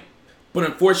it's right. But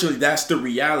unfortunately, that's the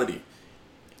reality.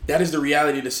 That is the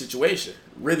reality of the situation.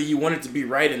 Whether you want it to be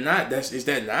right or not, is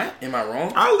that not? Am I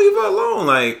wrong? I'll leave her alone.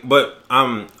 Like, but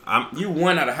I'm you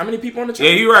one out of how many people on the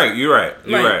train? Yeah, you're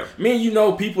right. Me and you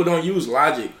know people don't use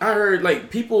logic. I heard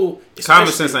like people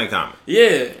common sense ain't common.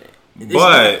 Yeah.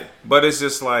 But it's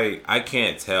just like I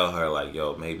can't tell her like,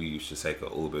 yo, maybe you should take an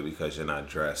Uber because you're not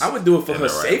dressed. I would do it for her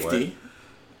safety.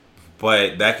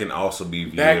 But that can also be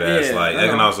viewed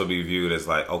as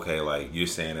like okay, like you're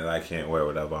saying that I can't wear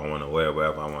whatever I want to wear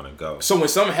wherever I want to go. So when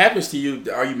something happens to you,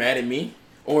 are you mad at me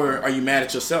or are you mad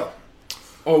at yourself?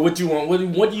 Or what do you want?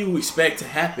 What do you expect to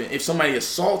happen if somebody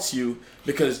assaults you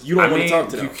because you don't want to talk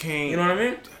to them? You can't. You know what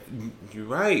I mean? You're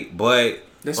right, but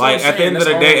like at the end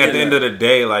of the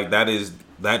day, like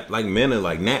that like men are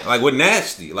like we're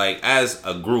nasty. Like as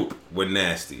a group, we're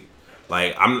nasty.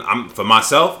 Like I'm for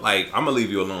myself, like I'm gonna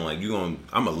leave you alone. Like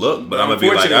I'm gonna look, but I'm gonna be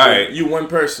like, all right, you one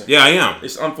person. Yeah, I am.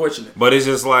 It's unfortunate, but it's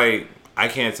just like I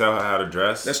can't tell her how to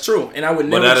dress. That's true, and I would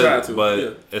never try to.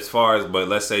 But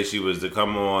let's say she was to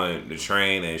come on the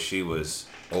train and she was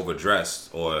overdressed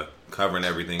or covering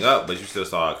everything up, but you still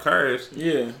saw her curves.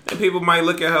 Yeah, and people might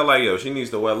look at her like, yo, she needs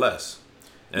to wear less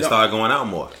and start going out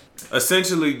more.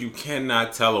 Essentially, you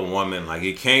cannot tell a woman like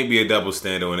it can't be a double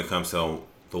standard when it comes to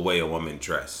the way a woman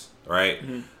dress. Right?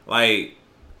 Mm-hmm. Like,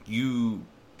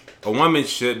 a woman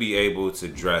should be able to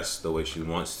dress the way she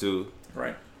wants to.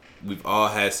 Right. We've all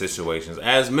had situations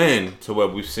as men to where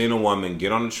we've seen a woman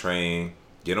get on the train,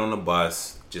 get on the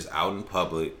bus, just out in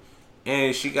public,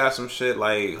 and she got some shit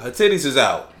like her titties is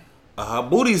out, her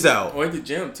booty's out. Or at the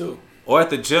gym, too. Or at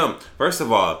the gym. First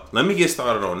of all, let me get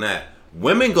started on that.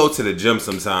 Women go to the gym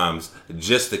sometimes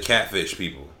just to catfish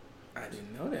people. I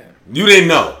didn't know that. You didn't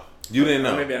know. You didn't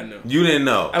know. Maybe I knew. You didn't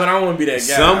know. I mean, I don't want to be that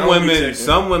guy.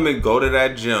 Some women go to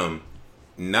that gym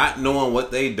not knowing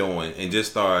what they doing and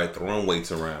just start throwing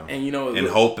weights around. And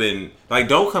hoping, like,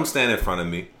 don't come stand in front of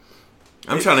me.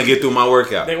 I'm trying to get through my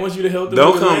workout. They want you to help them.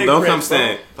 Don't come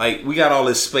stand. Like, we got all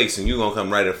this space and you gonna come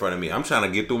right in front of me. I'm trying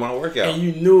to get through my workout. And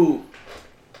you knew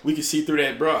we could see through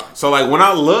that bra. So like when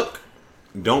I look,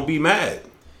 don't be mad.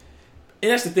 And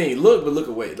that's the thing. Look, but look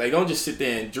away. Like, don't just sit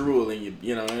there and drool and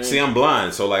you know what I mean? See, I'm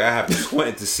blind, so like I have to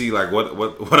squint to see like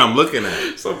what I'm looking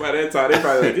at. So by that time, they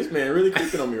probably like, this man really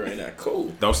creeping on me right now. Cool.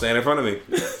 Don't stand in front of me.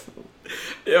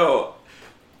 Yo,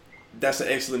 that's an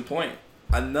excellent point.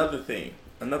 Another thing.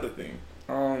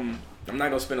 I'm not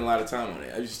gonna spend a lot of time on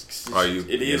it.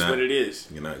 It is what it is.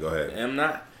 You're not. Go ahead. I'm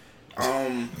not.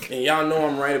 And y'all know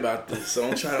I'm right about this, so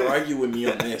don't try to argue with me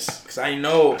on this, cause I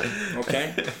know.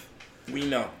 Okay, we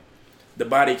know. The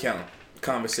body count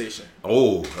conversation.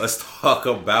 Oh, let's talk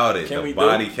about it. The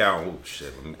body count. Oh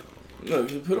shit. Look,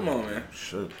 put them on, man.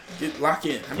 Shit. Lock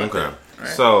in. Okay. Right.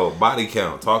 So body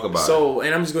count. Talk about it. So,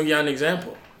 and I'm just gonna give y'all an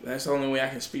example. That's the only way I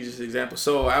can speak this example.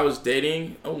 So I was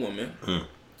dating a woman,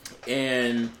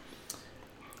 and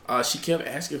she kept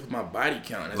asking for my body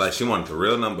count. Like she wanted the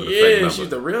real number, the fake number. Yeah, she's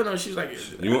the real number. She was like,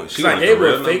 I gave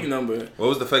her a fake number. What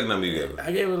was the fake number you gave her?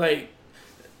 I gave her like.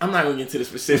 I'm not gonna get into the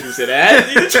specifics of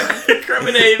that. You trying to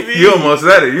incriminate me? You almost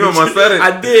said it.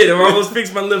 I did. I almost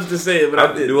fixed my lips to say it, but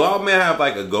I did. Do all men have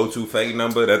like a go-to fake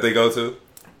number that they go to?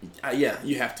 Yeah,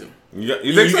 you have to.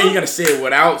 You think so? And you gotta say it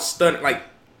without stuttering, like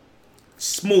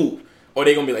smooth, or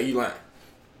they gonna be like, you lying.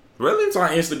 Really? So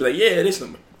I instantly be like, yeah, this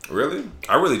number. Really?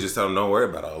 I really just tell them don't worry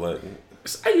about all that.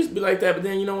 I used to be like that, but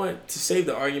then you know what? To save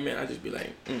the argument, I just be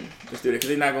like, let's do that, because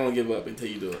they're not gonna give up until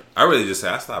you do it. I really just say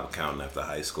I stopped counting after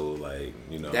high school, like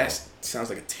That sounds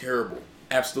like a terrible,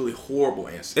 absolutely horrible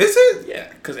answer. Is it? Yeah,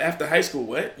 because after high school,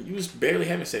 what? You was barely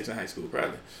having sex in high school,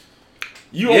 probably.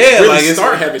 You don't really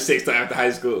start having sex till after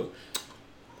high school.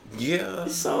 Yeah.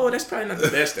 So that's probably not the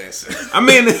best answer. I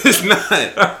mean, it's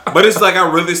not. But it's like I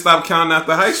really stopped counting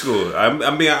after high school.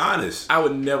 I'm being honest. I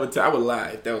would never I would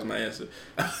lie if that was my answer.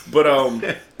 But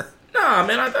nah,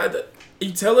 man. I thought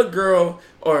you tell a girl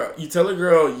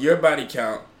your body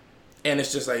count, and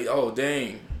it's just like, oh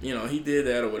dang, he did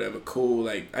that or whatever. Cool,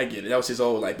 like I get it. That was his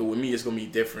old life, but with me it's gonna be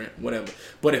different, whatever.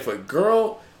 But if a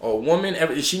girl or a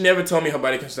woman she never told me her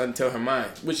body count, so I didn't tell her mine,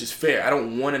 which is fair. I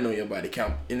don't want to know your body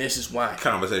count, and this is why.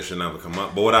 Conversation never come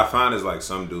up. But what I find is like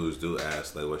some dudes do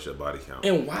ask like, "What's your body count?"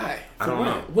 And why? I don't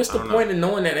know. What's the point in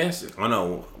knowing that answer? I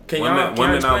know.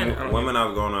 Women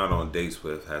I've gone out on dates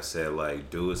with have said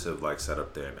like dudes have like sat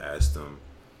up there and asked them,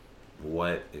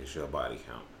 "What is your body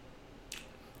count?"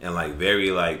 And like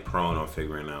very like prone on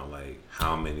figuring out like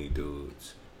how many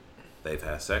dudes they've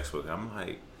had sex with. I'm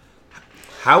like,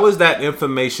 how is that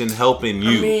information helping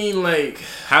you? I mean, like,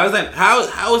 how is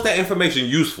that information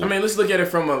useful? I mean, let's look at it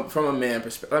from a man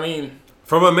perspective. I mean,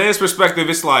 from a man's perspective,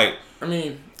 it's like, I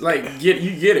mean, like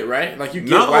you get it, right? Like you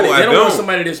get why they don't want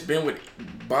somebody that's been with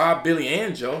Bob, Billy,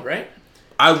 and Joe, right?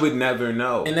 I would never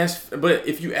know. But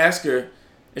if you ask her,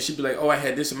 and she'd be like, oh, I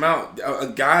had this amount.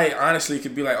 A guy honestly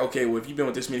could be like, okay, well, if you've been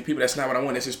with this many people, that's not what I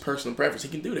want. That's his personal preference. He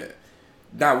can do that.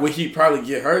 Now, would he probably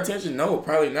get her attention? No,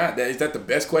 probably not. Is that the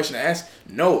best question to ask?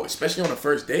 No, especially on the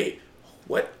first date.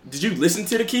 What? Did you listen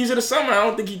to the Keys of the Summer? I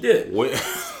don't think he did.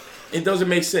 It doesn't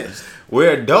make sense.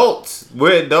 We're adults.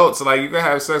 Like, you can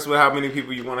have sex with how many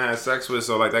people you want to have sex with,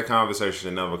 so, like, that conversation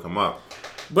should never come up.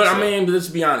 But, I mean, let's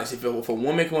be honest. If a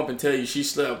woman come up and tell you she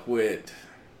slept with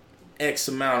X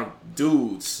amount of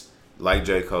dudes. Like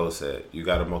J. Cole said, you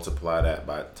got to multiply that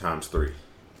by times 3.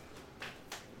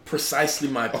 Precisely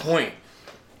my point.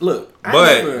 Look,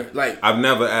 I've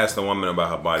never asked a woman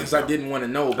about her body count. Because I didn't want to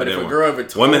know. But if a girl ever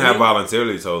told women me... have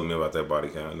voluntarily told me about their body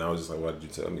count. And I was just like, why did you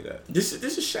tell me that? This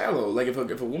is shallow. Like, if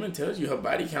a woman tells you her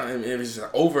body count, and if it's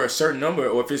over a certain number,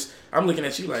 or if it's... I'm looking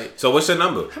at you like... So what's your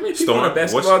number? How many people on a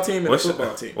basketball team and a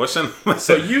football team? What's your number?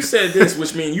 So you said this,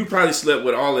 which means you probably slept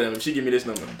with all of them. She give me this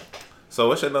number. So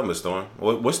what's your number, Storm?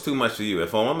 What's too much for you?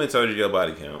 If a woman told you your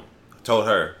body count, told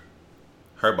her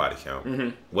body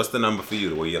count, what's the number for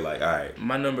you where you're like, all right?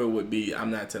 My number would be,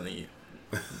 I'm not telling you.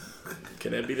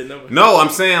 Can that be the number? No, I'm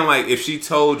saying, like, if she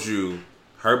told you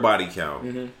her body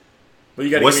count, but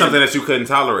you what's something that you couldn't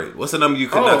tolerate? What's the number you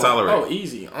could not tolerate? Oh,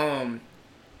 easy.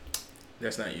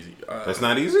 That's not easy. That's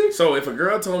not easy? So if a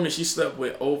girl told me she slept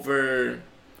with over...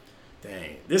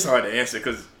 Dang, this is hard to answer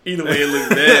because either way it looks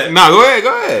bad. No,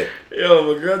 go ahead.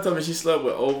 Yo, if a girl told me she slept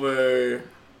with over...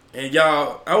 And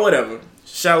y'all... whatever.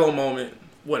 Shallow moment.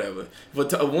 Whatever.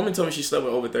 But a woman told me she slept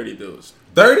with over 30 dudes.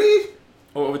 30?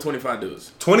 Or over 25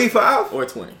 dudes. 25? Or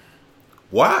 20.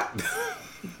 What?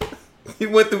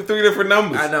 You went through 3 different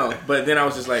numbers. I know. But then I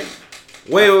was just like...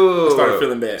 Wait. I started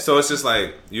feeling bad. So it's just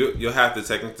like, you'll have to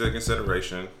take into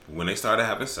consideration when they started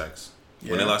having sex.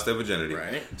 When they lost their virginity.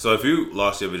 Right. So if you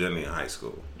lost your virginity in high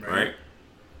school, right?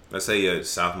 Let's say you're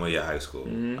sophomore year of high school.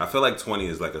 I feel like 20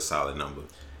 is like a solid number.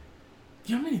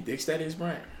 You know how many dicks that is,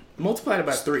 Brian? Multiply it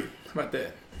by 3. How about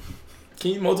that?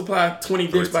 Can you multiply 20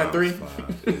 dicks by 3?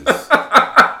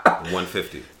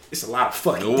 150. It's a lot of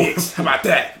fucking dicks. How about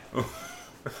that?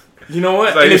 You know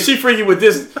what? Like, and if she freaky with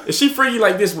this, if she freaky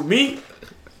like this with me,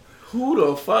 who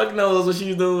the fuck knows what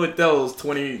she's doing with those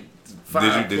 25?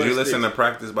 Did you listen to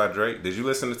Practice by Drake? Did you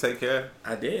listen to Take Care?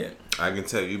 I did. I can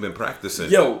tell you've been practicing.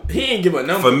 Yo, he ain't give a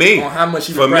number for me on how much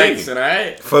he been practicing. All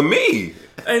right. For me.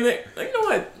 And you know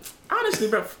what? Honestly,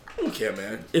 bro, I don't care,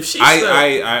 man. If she,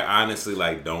 I honestly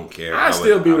like don't care. I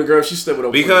still be with a girl if she still with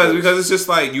a because it's just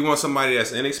like you want somebody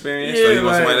that's inexperienced or you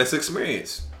want somebody that's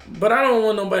experienced. But I don't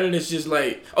want nobody that's just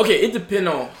like, okay, it depends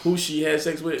on who she has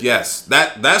sex with. Yes,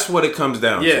 that's what it comes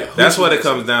down to. That's what it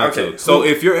comes down to. So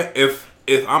if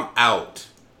I'm out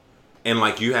and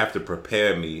like you have to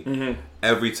prepare me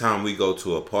every time we go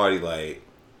to a party, like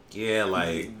now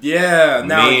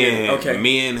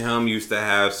me and him used to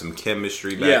have some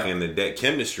chemistry back in the day.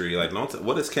 Chemistry, like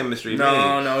what does chemistry mean?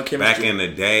 No, chemistry. Back in the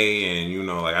day, and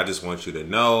like I just want you to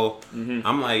know.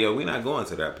 I'm like, yo, we're not going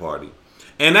to that party,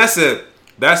 and that's an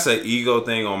ego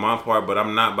thing on my part. But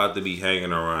I'm not about to be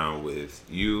hanging around with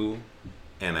you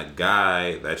and a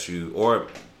guy or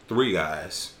 3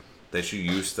 guys that you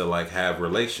used to like have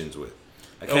relations with.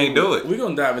 I can't do it. We're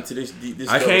gonna dive into this.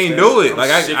 I can't do it. Like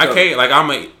I can't.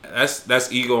 Like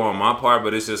that's ego on my part,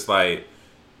 but it's just like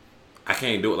I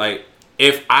can't do it. Like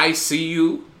if I see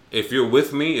you, if you're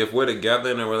with me, if we're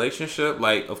together in a relationship,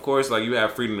 like of course, like you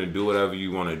have freedom to do whatever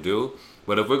you want to do.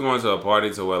 But if we're going to a party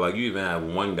to where like you even have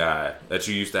one guy that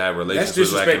you used to have relations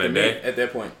with back in the day, at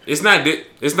that point, it's not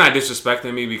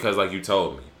disrespecting me because like you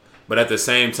told me. But at the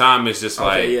same time, it's just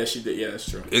like she did. Yeah, that's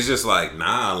true. It's just like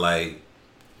like.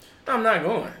 I'm not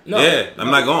going. No. Yeah,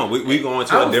 I'm not going. We going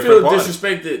to a different party. I don't feel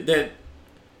disrespected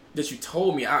that you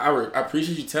told me. I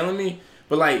appreciate you telling me.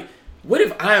 But like, what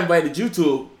if I invited you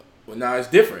to? Well, nah, it's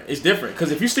different. It's different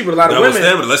because if you sleep with a lot of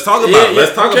women, let's talk about it.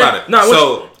 Let's talk about it.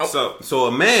 No, so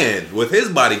a man with his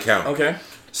body count. Okay.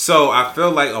 So I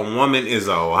feel like a woman is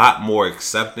a lot more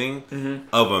accepting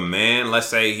of a man. Let's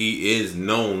say he is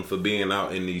known for being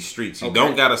out in these streets. He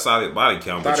don't got a solid body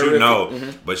count, but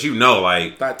you know,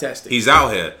 like fantastic. He's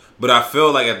out here. But I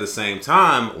feel like at the same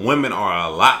time, women are a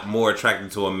lot more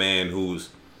attracted to a man who's,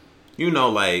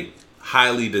 like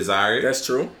highly desired. That's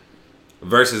true.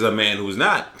 Versus a man who's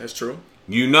not. That's true.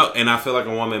 And I feel like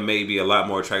a woman may be a lot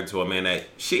more attracted to a man that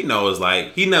she knows,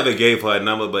 like he never gave her a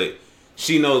number, but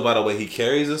she knows by the way he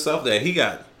carries himself that he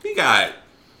got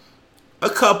a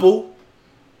couple,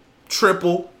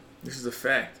 triple. This is a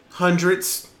fact.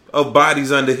 Hundreds of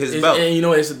bodies under his belt. And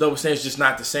it's a double standard. It's just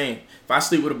not the same. If I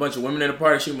sleep with a bunch of women at a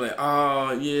party, she'll be like,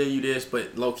 oh, yeah, you this.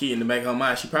 But low key in the back of her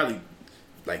mind, she probably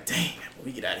like, dang, when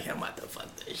we get out of here, I'm about to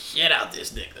fuck the shit out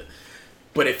this nigga.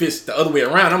 But if it's the other way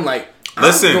around, I'm like,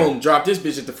 I'm going to drop this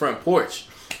bitch at the front porch.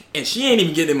 And she ain't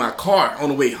even getting in my car on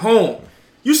the way home.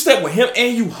 You slept with him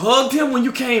and you hugged him when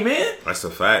you came in? That's a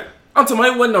fact. I'm talking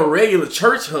about it wasn't a regular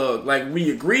church hug. Like,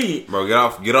 we agreed. Bro, get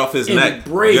off his neck.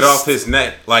 Embraced. Get off his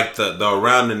neck. Like, the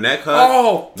around the neck hug.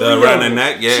 Oh, the around the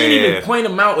neck? Yeah, she didn't even point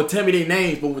them out or tell me their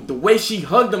names, but with the way she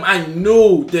hugged them, I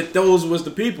knew that those was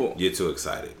the people. You're too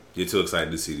excited. You're too excited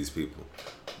to see these people.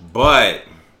 But,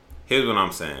 here's what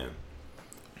I'm saying.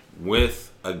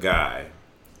 With a guy,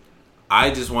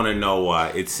 I just want to know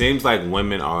why. It seems like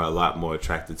women are a lot more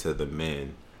attracted to the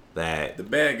men that... The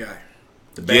bad guy.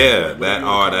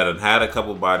 That have had a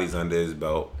couple bodies under his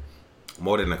belt,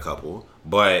 more than a couple,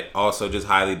 but also just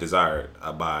highly desired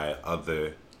by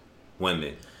other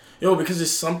women. Yo, because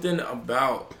it's something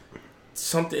about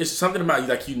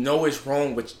like, you know it's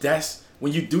wrong, which that's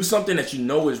when you do something that you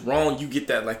know is wrong, you get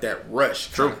that rush.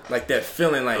 True. Like that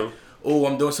feeling like, oh,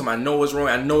 I'm doing something I know is wrong.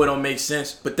 I know it don't make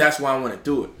sense, but that's why I want to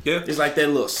do it. Yeah. It's like that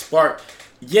little spark.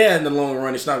 Yeah, in the long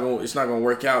run, it's not gonna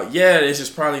work out. Yeah, it's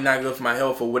just probably not good for my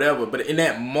health or whatever. But in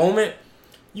that moment,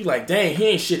 you like, dang, he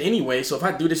ain't shit anyway. So if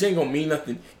I do this, it ain't gonna mean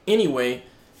nothing anyway.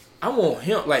 I want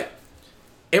him. Like,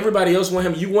 everybody else want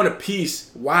him. You want a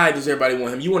piece. Why does everybody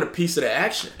want him? You want a piece of the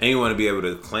action. And you want to be able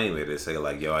to claim it and say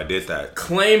like, yo, I did that.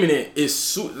 Claiming it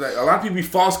is like a lot of people be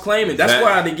false claiming. That's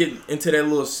why they get into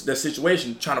that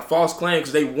situation, trying to false claim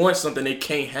because they want something they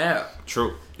can't have.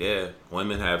 True. Yeah,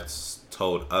 women have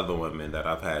told other women that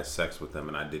I've had sex with them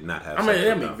and I did not have sex with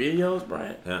them. They make videos,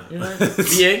 Brian. Yeah. You know?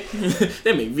 VA.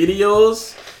 They make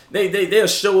videos. They'll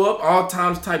show up all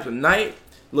types of night.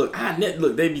 Look,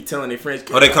 they be telling their friends.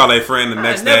 Oh, they call their friend the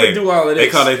next day. I never do all of this.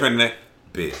 They call their friend the next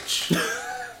bitch.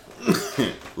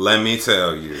 Let me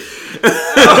tell you.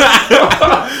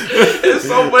 It's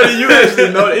so funny you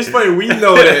actually know that. It's funny we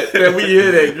know that we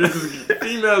hear that.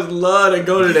 Females love to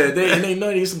go to that. They know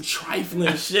there's some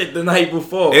trifling shit the night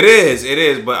before. It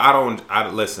is, but I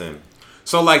listen.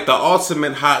 So like the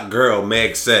ultimate hot girl,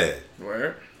 Meg said.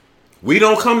 Where? We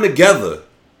don't come together,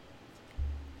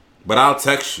 but I'll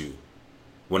text you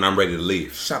when I'm ready to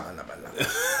leave. Spread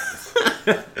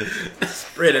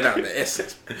it out, the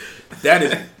essence.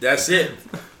 That's it.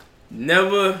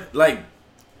 Never, like,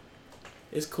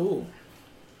 it's cool.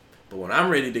 But when I'm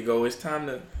ready to go, it's time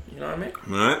to, you know what I mean?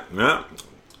 All right, yeah.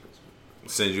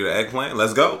 Send you the eggplant.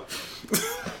 Let's go.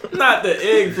 Not the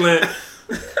eggplant.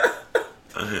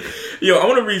 Yo, I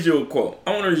want to read you a quote.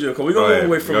 We're going to move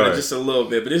away from it just a little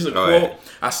bit. But this is a quote. Ahead.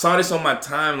 I saw this on my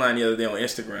timeline the other day on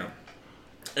Instagram.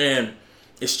 And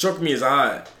it struck me as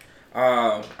odd.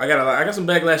 I got some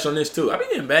backlash on this too. I've been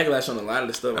getting backlash on a lot of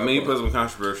the stuff. I mean, you put some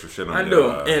controversial shit on. I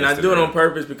do, and I do it on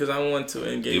purpose because I want to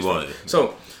engage. You want it.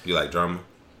 So you like drama?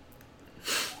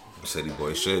 City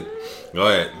boy shit. Go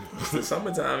ahead. It's the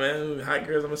summertime, man. Hot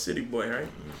girls. I'm a city boy, right?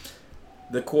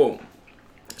 The quote: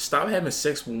 "Stop having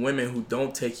sex with women who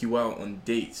don't take you out on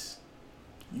dates.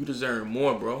 You deserve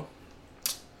more, bro."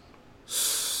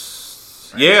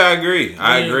 Right? Yeah, I agree.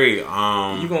 I agree. You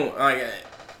gonna like.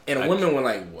 And women were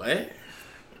like, what?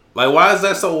 Like, why is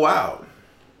that so wild?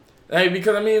 Like,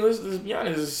 because, I mean, let's be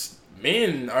honest.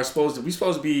 Men are supposed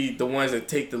to be the ones that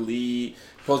take the lead.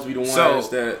 Supposed to be the ones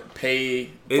that pay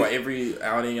for every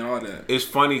outing and all that. It's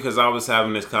funny because I was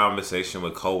having this conversation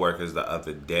with coworkers the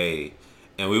other day.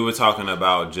 And we were talking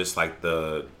about just, like,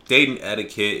 the dating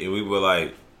etiquette. And we were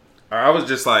like, I was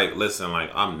just like, listen,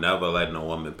 like, I'm never letting a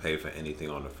woman pay for anything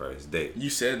on the first date. You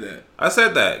said that. I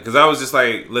said that because I was just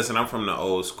like, listen, I'm from the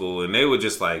old school. And they were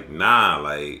just like, nah,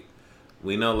 like,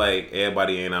 we know, like,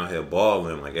 everybody ain't out here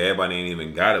balling. Like, everybody ain't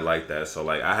even got it like that. So,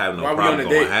 like, I have no problem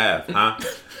going half. Huh?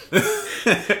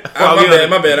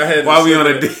 My bad. I had why we on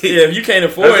a date? Yeah, if you can't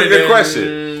afford it, that's a good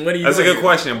question. What do you That's a good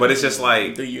question. But it's just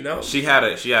like, do you know? She had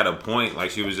a point.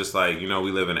 Like, she was just like, you know,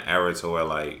 we live in an era to where,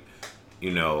 like, you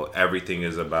know, everything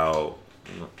is about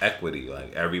equity.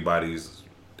 Like, everybody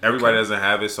doesn't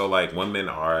have it. So, like, women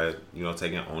are, you know,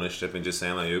 taking ownership and just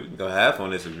saying, like, you can go half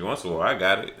on this if you want to, or I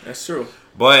got it. That's true.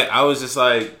 But I was just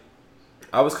like,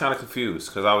 I was kind of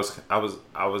confused because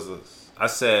I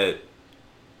said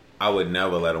I would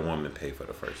never let a woman pay for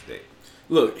the first date.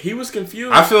 Look, he was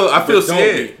confused. I feel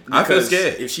scared. I feel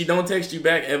scared. If she don't text you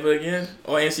back ever again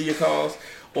or answer your calls,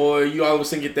 or you all of a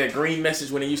sudden get that green message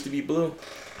when it used to be blue.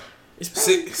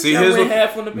 See, here's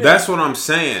that's what I'm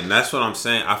saying.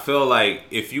 I feel like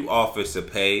if you offer to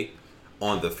pay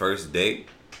on the first date,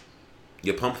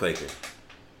 you're pump faking.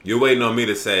 You're waiting on me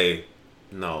to say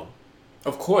no.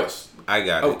 Of course, I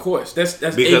got it. Of course, that's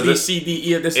because A, B, C,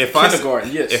 D, E. That's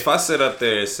kindergarten. Yes. If I sit up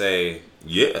there and say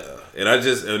yeah, and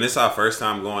it's our first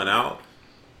time going out,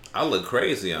 I look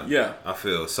crazy. I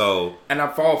feel so. And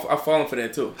I've fallen for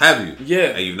that too. Have you?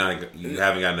 Yeah. And you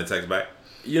haven't gotten a text back?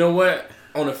 You know what?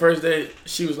 On the first day,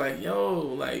 she was like, yo,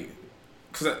 like,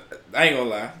 Cause I ain't gonna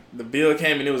lie, the bill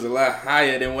came and it was a lot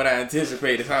higher than what I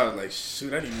anticipated. So I was like,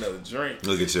 shoot, I need another drink.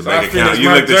 Look at your bank account.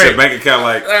 You looked at your bank account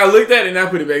like. I looked at it and I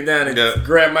put it back down and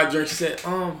grabbed my drink. She said,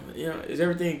 is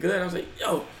everything good? I was like,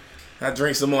 yo. I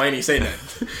drank some more. I ain't even say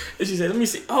nothing. And she said, let me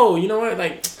see. Oh, you know what?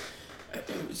 Like,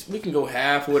 we can go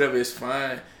half or whatever. It's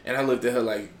fine. And I looked at her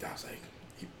like, I was like,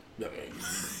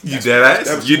 you dead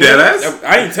ass? You dead ass?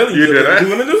 I ain't telling you what you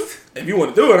want to do. If you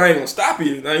want to do it, I ain't gonna stop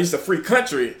you. Now, it's a free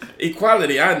country.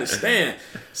 Equality, I understand.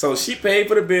 So she paid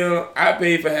for the bill. I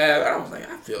paid for half. I was like,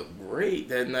 I feel great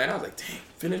that night. I was like, dang,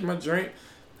 finished my drink.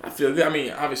 I feel good. I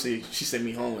mean, obviously, she sent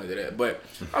me home after that. But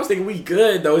I was thinking, we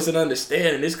good, though. It's an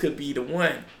understanding. This could be the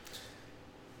one.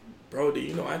 Bro, do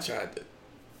you know I tried to...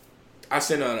 I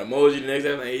sent her an emoji the next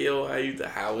day. I'm like, yo,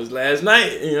 how was last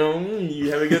night? You know,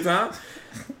 you have a good time?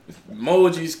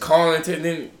 Emojis, calling,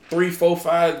 then 3, 4,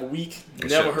 5 a week.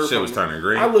 Never heard from her. Shit was turning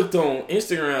green. I looked on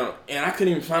Instagram and I couldn't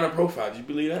even find her profile. Did you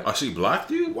believe that? Oh, she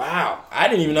blocked you? Wow. I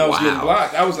didn't even know I was getting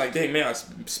blocked. I was like, dang, man, I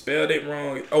spelled it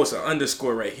wrong. Oh, it's an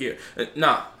underscore right here.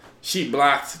 Nah, she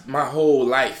blocked my whole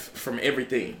life from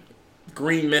everything.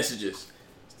 Green messages.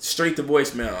 Straight to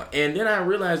voicemail. And then I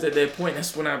realized at that point,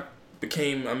 that's when I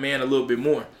became a man a little bit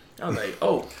more. I was like,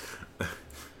 oh,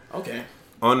 okay.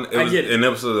 It was an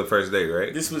episode of the first date,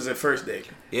 right? This was the first date.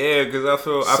 Yeah, because I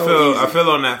feel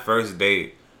on that first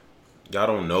date, y'all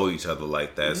don't know each other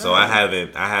like that. No. So I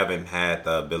haven't had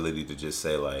the ability to just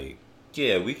say like,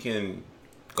 yeah, we can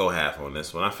go half on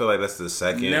this one. I feel like that's the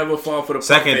second. Never fall for the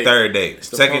second, third date.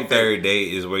 Second, third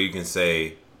date is where you can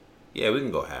say, yeah, we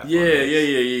can go half. Yeah. Third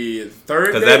date,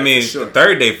 because that means the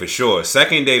third date for sure.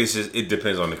 Second date is just, it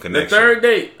depends on the connection. The third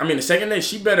date, the second date,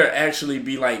 she better actually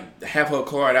be like, have her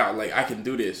card out, like, I can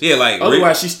do this. Yeah, like,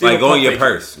 otherwise she's still like go in your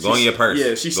purse. Go in your purse.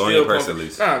 Yeah, she's go still in your purse at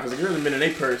least. Nah, because the girls have been in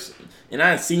their purse, and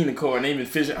I ain't seen the card, and they been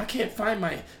fishing. I can't find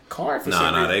my card for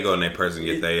some reason. They go in their purse and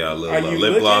get their little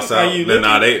lip gloss out.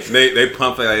 Nah, they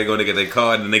pump it like they going to get their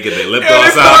card, and they get their lip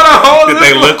gloss out. Get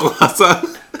their lip gloss out.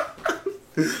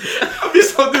 I'll be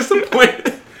so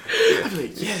disappointed. I'm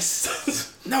like,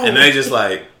 yes. No. And they just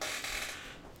like,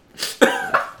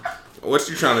 what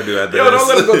you trying to do after this? Don't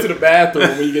let them go to the bathroom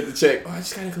when you get the check. Oh, I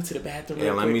just gotta go to the bathroom.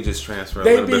 Yeah, let me just transfer a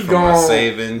little bit from my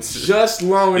savings. Just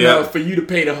long enough for you to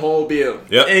pay the whole bill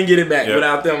and get it back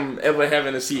without them ever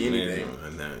having to see anything.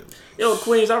 Yo,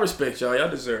 Queens, I respect y'all. Y'all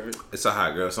deserve it. It's a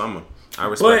hot girl summer. I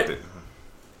respect it.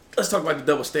 Let's talk about the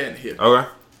double standard here. Okay.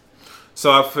 So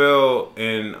I feel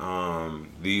in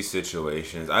these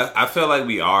situations, I feel like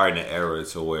we are in an era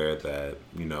to where that,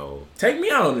 take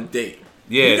me out on a date.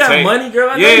 Yeah, you got money, girl.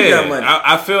 I know you got money.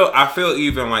 I feel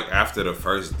even like after the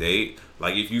first date,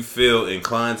 like if you feel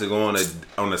inclined to go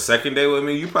on a second date with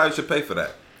me, you probably should pay for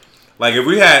that. Like if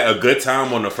we had a good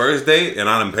time on the first date and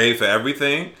I done paid for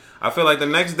everything, I feel like the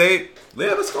next date,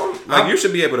 let's go. Like you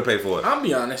should be able to pay for it. I'll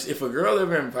be honest. If a girl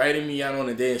ever invited me out on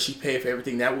a date and she paid for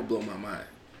everything, that would blow my mind.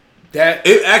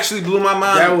 It actually blew my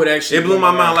mind. That would actually. It blew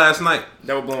my mind last night.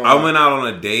 That would blow my mind. I went out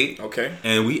on a date. Okay.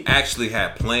 And we actually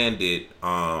had planned it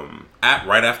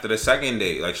right after the second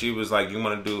date. Like she was like, "You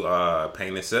want to do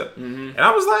paint and sip?" Mm-hmm. And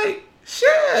I was like,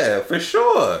 "Yeah, for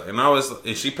sure."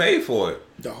 And she paid for it.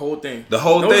 The whole thing. The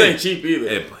whole Those thing. Ain't cheap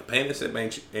either. Yeah, paint and sip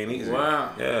ain't easy.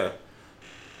 Wow. Yeah.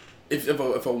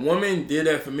 If a woman did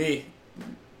that for me,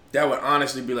 that would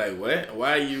honestly be like, what?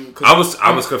 Why are you? I was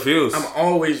confused. I'm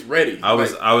always ready. I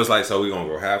was like, so we gonna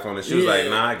go half on this? She was like,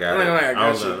 nah, I got it. I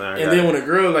got you. And then when a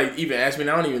girl like even asked me,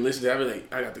 and I don't even listen to it, I be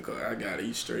like, I got the card. I got it.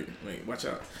 You straight. Like, watch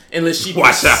out. Unless she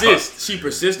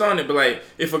persists on it. But like,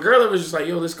 if a girl was just like,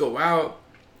 yo, let's go out.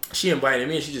 She invited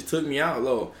me and she just took me out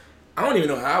low. I don't even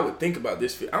know how I would think about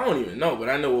this. I don't even know, but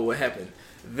I know what would happen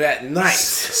that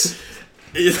night.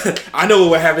 I know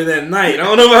what would happen that night. I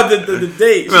don't know about the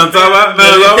date. You know what I'm talking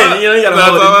about? You gotta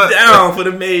hold it down for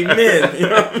the made men. You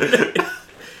know what I mean?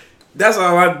 That's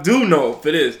all I do know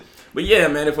for this. But yeah,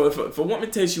 man, if a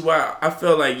woman takes you out, I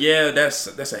feel like,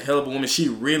 that's a hell of a woman. She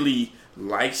really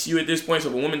likes you at this point. So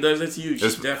if a woman does that to you,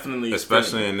 she's definitely...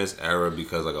 Especially in this era,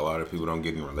 because like a lot of people don't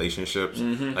get in relationships.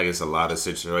 Mm-hmm. Like it's a lot of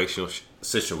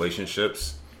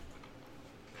situationships.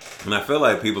 And I feel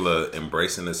like people are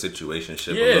embracing the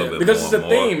situationship a little bit because more it's a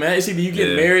thing, man. It's either you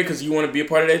get married because you want to be a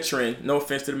part of that trend. No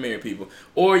offense to the married people,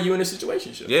 or you in a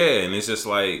situationship. Yeah, and it's just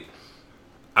like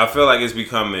I feel like it's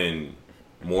becoming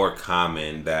more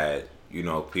common that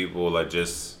people are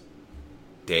just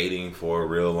dating for a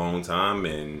real long time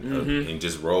and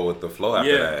just roll with the flow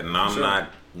after that. And I'm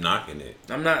not knocking it.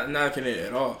 I'm not knocking it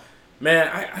at all, man.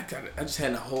 I just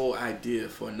had a whole idea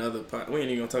for another part. We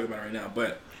ain't even gonna talk about it right now,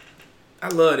 but. I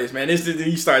love this, man.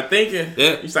 You start thinking.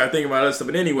 Yeah. You start thinking about other stuff.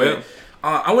 But anyway,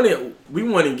 We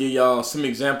want to give y'all some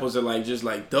examples of like just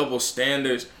like double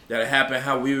standards that happen,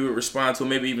 how we would respond to,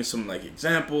 maybe even some like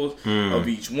examples of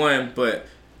each one. But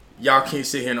y'all can't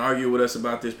sit here and argue with us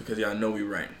about this because y'all know we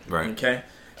right. Right. Okay.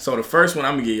 So the first one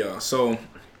I'm gonna give y'all. So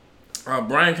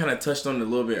Brian kind of touched on it a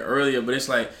little bit earlier, but it's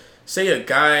like, say a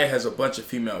guy has a bunch of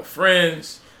female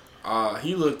friends.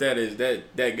 He looked at as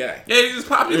that guy. Yeah, he's just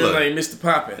popular. Like Mr.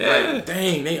 Poppin'. Yeah. Like,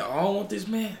 dang, they all want this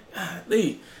man.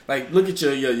 Like, look at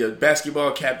your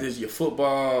basketball captains, your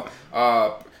football,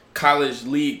 college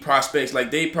league prospects.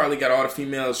 Like, they probably got all the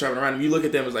females traveling around them. You look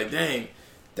at them, it's like, dang,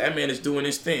 that man is doing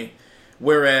his thing.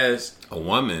 Whereas a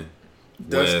woman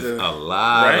with a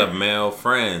lot of male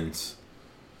friends,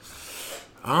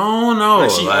 I don't know.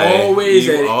 Like she always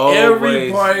at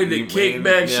every party, the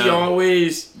kickback. She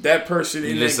always that person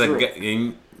in that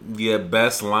group. Your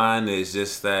best line is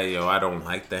just that, I don't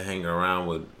like to hang around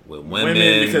with women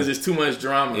because it's too much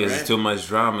drama. It's too much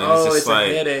drama. Oh, it's just it's like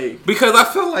a headache. Because I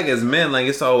feel like as men, like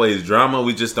it's always drama.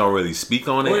 We just don't really speak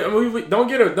on it. Don't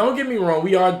get me wrong.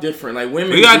 We are different. Like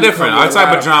women, we are different. Our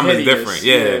type of drama is different.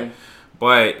 Yeah.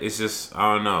 But it's just,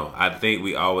 I don't know. I think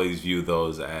we always view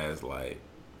those as like,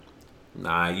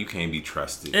 nah, you can't be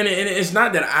trusted. And it's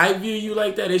not that I view you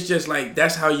like that. It's just like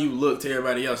that's how you look to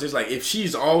everybody else. It's like if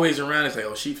she's always around, it's like,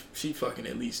 oh, she fucking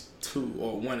at least two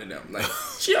or one of them. Like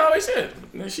she always here.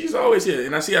 She's always here.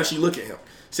 And I see how she look at him.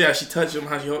 See how she touch him.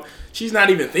 She's not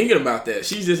even thinking about that.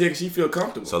 She's just here because she feel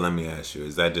comfortable. So let me ask you: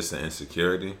 is that just an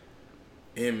insecurity?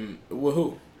 With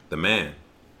who? The man.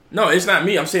 No, it's not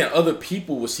me. I'm saying other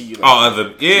people will see you. Yeah.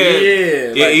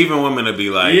 Like, even women will be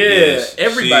like,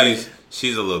 everybody.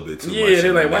 She's a little bit too much. Yeah,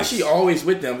 they're like, why she always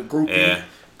with them?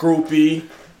 Groupie.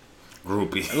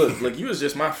 Look, you was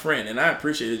just my friend, and I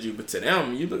appreciated you, but to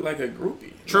them, you look like a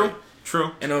groupie.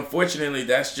 True. And unfortunately,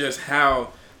 that's just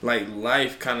how like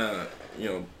life kind of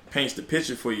paints the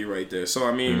picture for you right there. So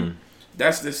I mean,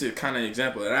 that's this kind of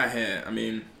example that I had. I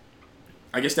mean,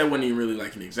 I guess that wasn't even really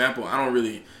like an example.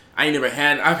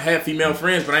 I've had female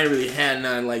friends, but I ain't really had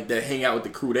none like that hang out with the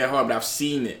crew that hard. But I've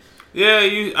seen it.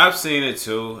 Yeah, I've seen it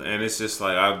too, and it's just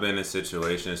like I've been in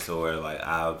situations to where like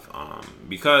I've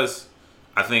because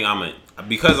I'm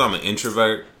an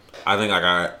introvert. I think like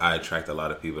I attract a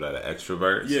lot of people that are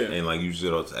extroverts. Yeah, and like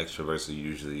usually those extroverts are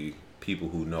usually people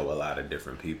who know a lot of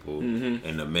different people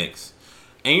in the mix.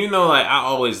 And like I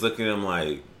always look at them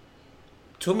like,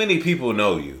 too many people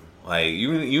know you. Like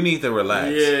you need to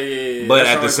relax. Yeah. But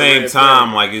at the same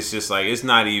time, like it's just like it's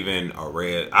not even a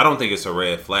red. I don't think it's a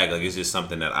red flag. Like it's just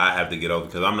something that I have to get over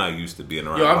because I'm not used to being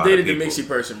around. I've dated the mixy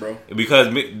person, bro.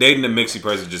 Because dating the mixy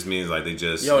person just means like they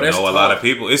just know a lot of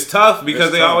people. It's tough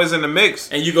because they're always in the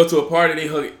mix. And you go to a party, they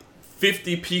hug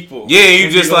 50 people. Yeah, you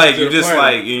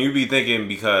and you be thinking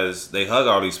because they hug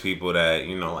all these people that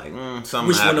something.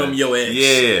 Which happened. one of them your ex?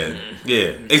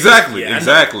 Yeah,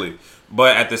 exactly.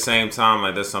 But at the same time,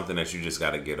 like that's something that you just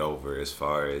got to get over. As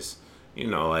far as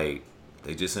like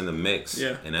they just in the mix,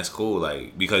 and that's cool.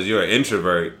 Like because you're an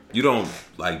introvert, you don't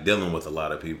like dealing with a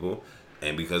lot of people,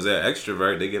 and because they're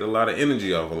extrovert, they get a lot of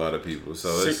energy off a lot of people.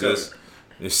 So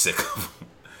you're sick of them.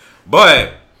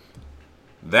 But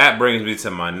that brings me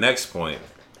to my next point.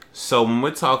 So when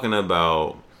we're talking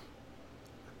about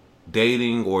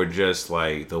dating or just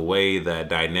like the way that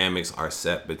dynamics are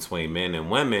set between men and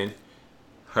women.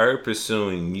 Her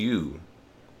pursuing you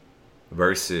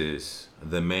versus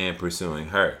the man pursuing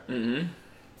her. Mm-hmm.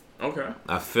 Okay.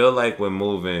 I feel like we're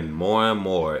moving more and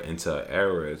more into an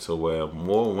era to where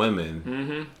more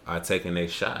women are taking a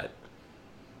shot.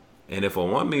 And if a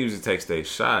woman usually takes their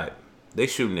shot, they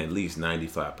shooting at least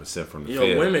 95% from the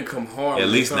field. Women come hard. At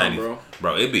least 90,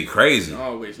 bro. It'd be crazy.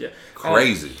 Always, yeah.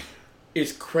 Crazy.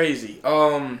 It's crazy.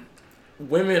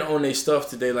 Women on their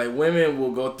stuff today, like women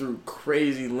will go through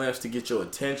crazy lengths to get your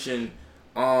attention.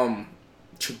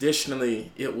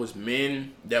 Traditionally, it was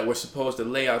men that were supposed to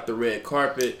lay out the red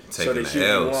carpet so that you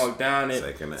can walk down it,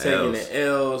 taking the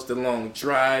L's, the long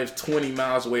drives, 20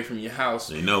 miles away from your house.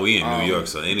 We in New York,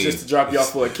 so just to drop you off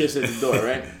for a kiss at the door,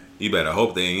 right? You better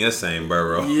hope they in your same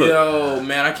borough. Yo,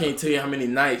 man, I can't tell you how many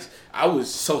nights I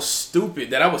was so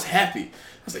stupid that I was happy.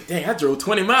 I was like, dang, I drove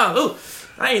 20 miles. Ooh.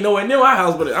 I ain't nowhere near my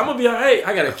house, but I'm going to be all right.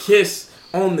 I got a kiss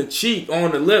on the cheek,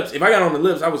 on the lips. If I got on the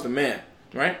lips, I was the man,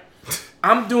 right?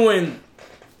 I'm doing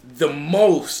the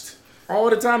most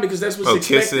all the time because that's what's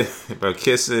expected.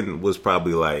 Kissing was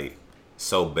probably like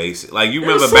so basic. Like you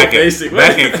remember back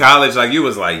in college, like you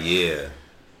was like, yeah.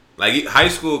 Like high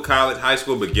school,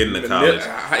 beginning of college.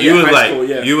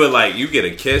 You were like, you get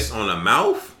a kiss on the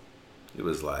mouth. It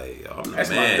was like, oh, I'm the man. That's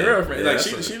my girlfriend. Yeah, like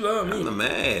she loved me. I'm the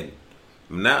man.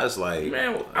 Now it's like,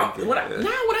 man, when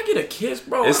I get a kiss,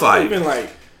 bro, it's I'm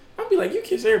be like, you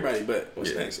kiss everybody, but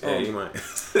what's next? Yeah, you might.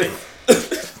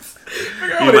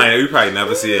 You probably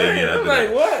never see it again. I'm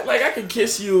like, what? Like, I can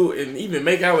kiss you and even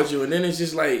make out with you, and then it's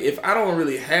just like, if I don't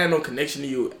really have no connection to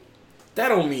you, that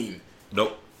don't mean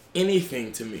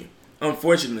anything to me,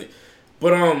 unfortunately.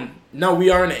 But no, we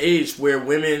are in an age where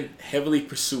women heavily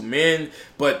pursue men,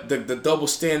 but the double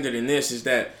standard in this is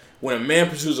that when a man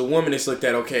pursues a woman, it's looked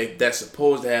at, okay, that's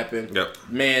supposed to happen. Yep.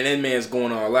 Man, that man's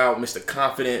going all out, Mr.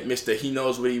 Confident, Mr. He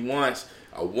knows what he wants.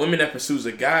 A woman that pursues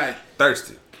a guy,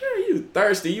 thirsty. Yeah, you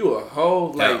thirsty, you a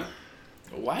hoe. Like,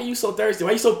 why are you so thirsty?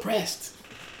 Why are you so pressed?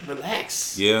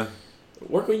 Relax. Yeah.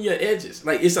 Work on your edges.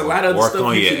 Like, it's a lot of other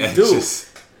stuff you can edges. do.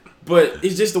 But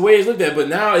it's just the way it's looked at. But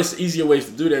now it's easier ways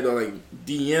to do that, though. Like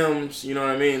DMs, you know what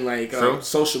I mean? Like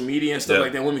social media and stuff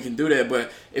like that. Women can do that.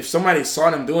 But if somebody saw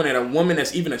them doing it, a woman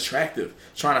that's even attractive,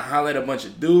 trying to holler at a bunch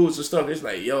of dudes and stuff, it's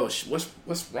like, yo,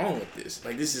 what's wrong with this?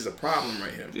 Like, this is a problem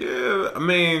right here. Yeah, I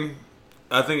mean,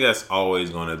 I think that's always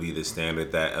going to be the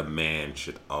standard that a man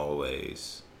should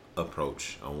always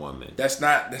approach a woman. That's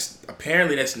not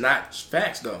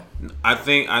facts, though. I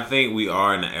think we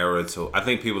are in an era I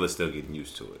think people are still getting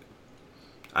used to it.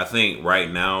 I think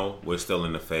right now we're still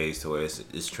in the phase to where it's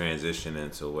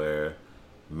transitioning to where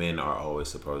men are always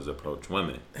supposed to approach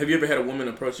women. Have you ever had a woman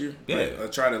approach you? Yeah.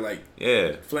 Like, try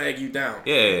to flag you down?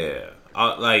 Yeah.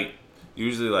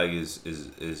 Usually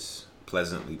is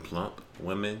pleasantly plump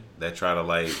women that try to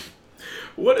like.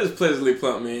 What does pleasantly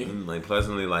plump mean? Like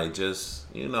pleasantly, like just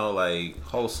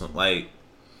wholesome, like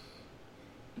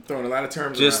throwing a lot of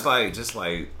terms. Just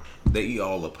like they eat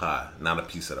all the pie, not a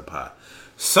piece of the pie.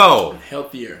 So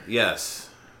healthier. Yes.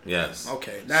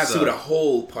 Okay, now I see where the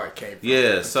whole part came from.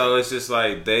 Yeah, so it's just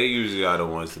like they usually are the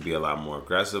ones to be a lot more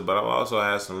aggressive. But I've also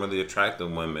had some really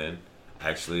attractive women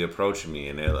actually approach me,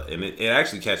 and it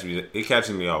actually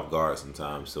catches me off guard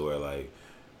sometimes. So where like.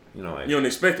 You know, like, you don't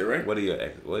expect it, right? What you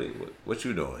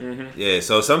doing? Mm-hmm. Yeah,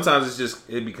 so sometimes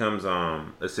it becomes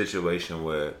a situation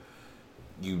where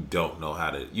you don't know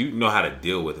how to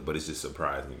deal with it, but it's just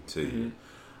surprising to you.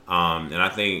 And I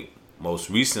think most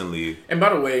recently. And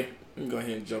by the way, let me go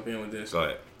ahead and jump in with this. Go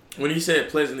ahead. When he said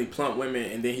pleasantly plump women,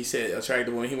 and then he said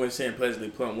attractive women, he wasn't saying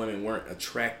pleasantly plump women weren't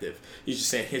attractive. He's just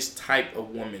saying his type of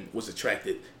woman was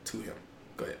attracted to him.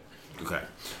 Go ahead. Okay,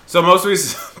 so most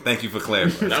recently, thank you for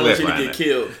clarifying. I don't want you to get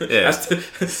killed. Yeah.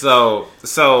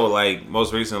 so like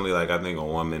most recently, like I think a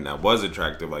woman that was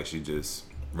attractive, like she just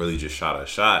really just shot a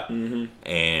shot,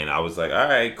 and I was like, all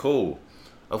right, cool.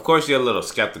 Of course, you're a little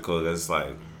skeptical because it's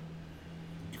like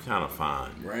you kind of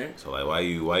fine, right? So like, why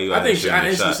you? I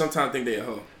actually sometimes think they're a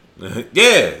hoe.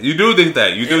 Yeah, you do think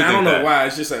that. You do think that. I don't know why.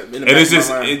 It's just like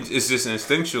it's just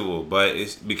instinctual, but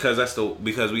it's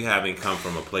because we haven't come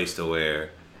from a place to where.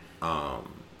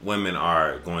 Women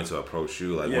are going to approach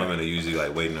you. Like women are usually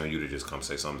like waiting on you to just come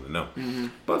say something to them. Mm-hmm.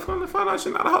 But from the find out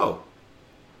you're not a hoe.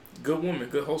 Good woman,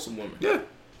 good wholesome woman. Yeah.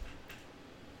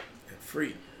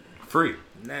 Free.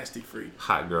 Nasty free.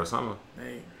 Hot girl summer.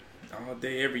 Hey, all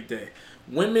day, every day.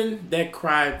 Women that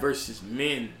cry versus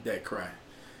men that cry.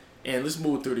 And let's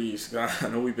move through these. I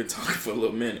know we've been talking for a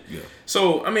little minute. Yeah.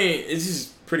 So, I mean, this is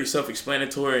pretty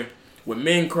self-explanatory. When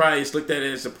men cry, it's looked at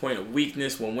as a point of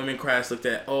weakness. When women cry, it's looked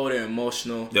at, they're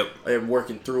emotional. Yep. They're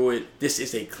working through it. This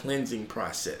is a cleansing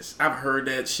process. I've heard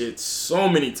that shit so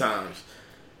many times.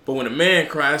 But when a man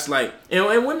cries, like,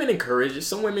 and women encourage it.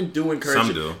 Some women do encourage it.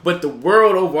 Some do. But the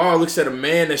world overall looks at a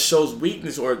man that shows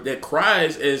weakness or that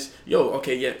cries as,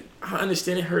 I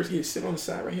understand it hurts. Here, sit on the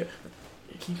side right here.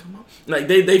 Can you come up? Like,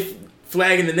 they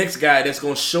flagging the next guy that's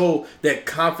going to show that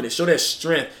confidence, show that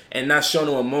strength, and not show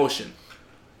no emotion.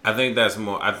 I think that's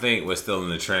more. I think we're still in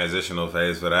the transitional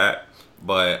phase for that,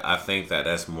 but I think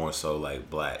that's more so like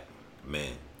black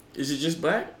men. Is it just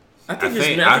black? I think it's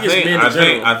men in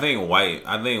general. I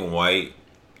think white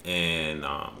and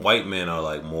white men are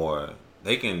like more.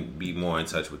 They can be more in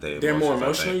touch with their emotions. They're more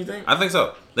emotional, you think? I think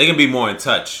so. They can be more in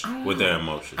touch with their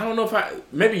emotions. I don't know if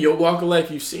maybe your walk of life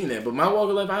you've seen that, but my walk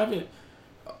of life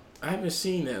I haven't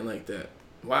seen that like that.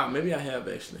 Wow, maybe I have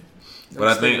actually. But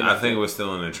I think we're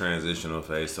still in a transitional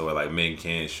phase, so where like men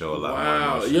can show a lot more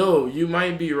emotion. Yo, you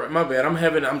might be right. My bad.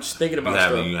 I'm just thinking about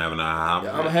stuff. You having an aha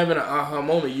moment? I'm having an aha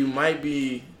moment. You might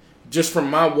be just from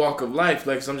my walk of life.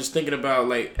 Like, so I'm just thinking about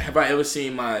like, have I ever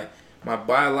seen my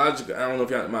biological? I don't know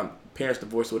if my parents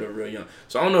divorced or whatever real young.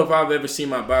 So I don't know if I've ever seen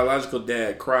my biological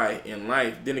dad cry in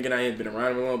life. Then again, I ain't been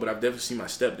around him long, but I've definitely seen my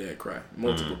stepdad cry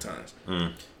multiple times.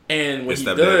 Mm. And when he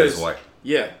does, is white.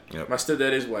 Yeah, yep. My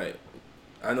stepdad is white.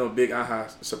 I know, a big aha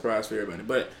surprise for everybody.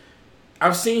 But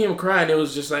I've seen him cry, and it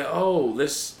was just like,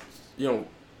 let's,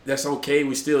 that's okay.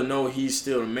 We still know he's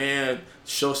still a man.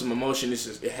 Show some emotion.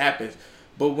 It happens.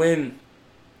 But when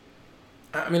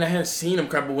I mean, I hadn't seen him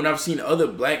cry, but when I've seen other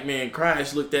black men cry,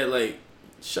 it's looked at like,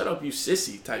 "Shut up, you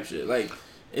sissy" type shit. Like,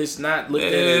 it's not looked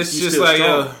at as you just still like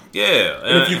strong.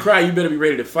 And if you cry, you better be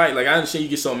ready to fight. Like, I understand you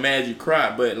get so mad you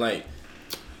cry, but like,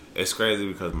 it's crazy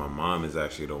because my mom is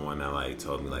actually the one that like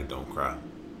told me like don't cry.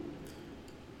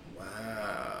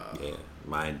 Wow. Yeah,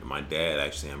 my dad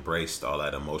actually embraced all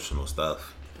that emotional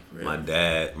stuff. Really?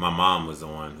 My mom was the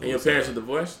one. And your parents are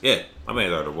divorced? Yeah, my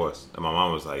parents are divorced. And my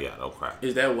mom was like, yeah, don't cry.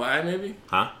 Is that why, maybe?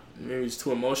 Huh? Maybe it's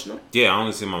too emotional? Yeah, I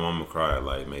only see my mama cry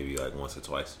like maybe like once or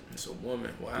twice. It's a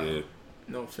woman. Wow. Yeah.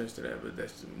 No offense to that, but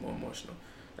that's more emotional.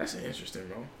 That's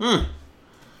interesting, bro.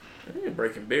 You're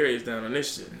breaking barriers down on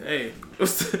this shit. Hey,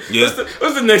 what's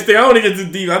the next thing? I want to get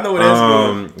too deep. I know where that's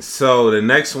going. So the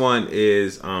next one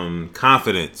is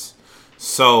confidence.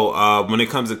 So when it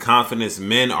comes to confidence,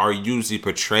 men are usually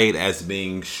portrayed as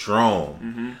being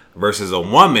strong versus a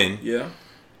woman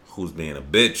who's being a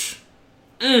bitch.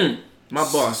 My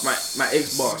boss, my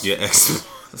ex-boss. Your ex-boss.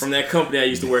 From that company I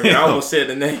used to work at. I almost said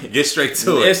the name. Get straight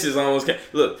to it. S is almost...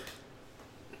 Look,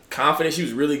 confident. She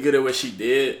was really good at what she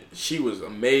did. She was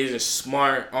amazing,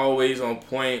 smart, always on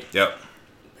point. Yep.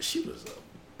 But she was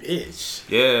a bitch.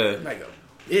 Yeah. Like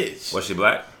a bitch. Was she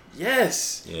black?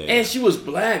 Yes. Yeah. And she was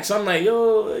black. So I'm like,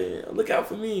 yo, look out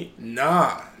for me.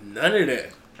 Nah, none of that.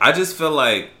 I just feel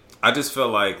like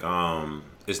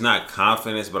it's not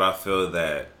confidence, but I feel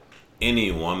that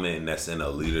any woman that's in a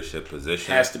leadership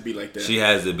position has to be like that. She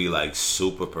has to be like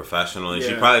super professional, and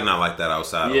she's probably not like that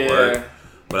outside of work.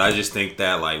 But I just think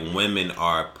that like women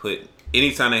are put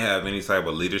anytime they have any type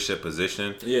of leadership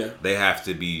position, they have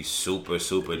to be super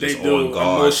just on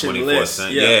guard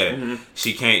 24/7. Yeah,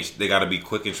 she can't. They got to be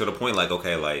quick and to the point. Like,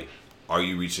 okay, like, are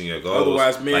you reaching your goals?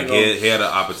 Otherwise, men like here are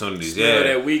the opportunities.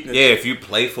 That weakness. Yeah. If you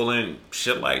playful and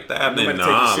shit like that, then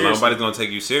nobody's gonna take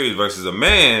you serious. Versus a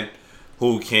man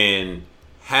who can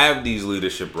have these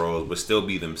leadership roles but still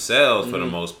be themselves for the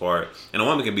most part, and a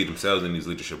woman can be themselves in these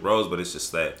leadership roles, but it's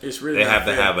just that they have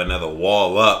to have another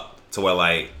wall up to where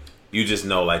like you just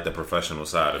know like the professional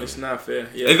side of it. It's not fair.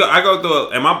 I go through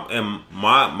it, and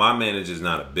my manager's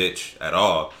not a bitch at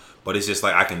all, but it's just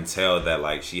like I can tell that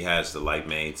like she has to like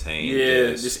maintain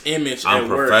this image. I'm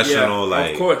professional,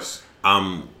 like of course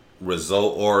I'm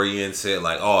result oriented,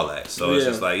 like all that. So it's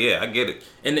just like I get it.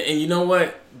 And you know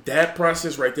what? That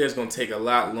process right there is going to take a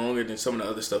lot longer than some of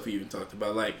the other stuff we even talked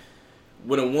about. Like,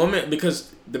 when a woman,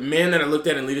 because the men that are looked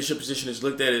at in leadership position is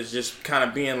looked at as just kind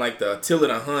of being like the Attila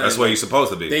the Hun. That's what you're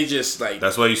supposed to be. They just like...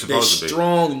 That's what you're supposed to be. They're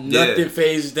strong. Nothing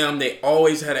phases them. They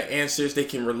always have the answers. They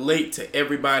can relate to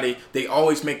everybody. They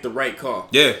always make the right call.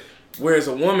 Yeah. Whereas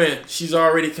a woman, she's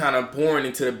already kind of born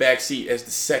into the backseat as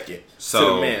the second to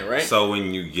the man, right? So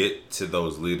when you get to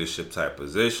those leadership type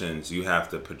positions, you have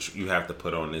to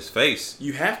put on this face.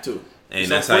 You have to. And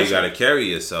that's how you got to carry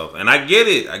yourself. And I get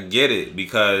it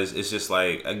because it's just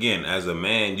like, again, as a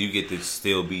man, you get to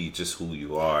still be just who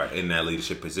you are in that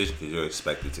leadership position because you're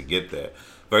expected to get there.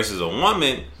 Versus a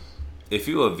woman, if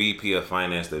you're a VP of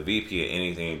finance, the VP of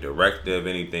anything, director of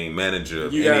anything, manager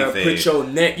of anything,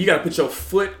 you gotta put your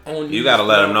foot on. You gotta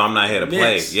let them know I'm not here to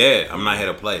play. Yeah, I'm not here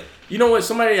to play. You know what?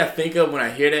 Somebody I think of when I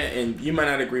hear that, and you might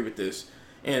not agree with this,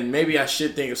 and maybe I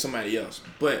should think of somebody else,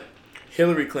 but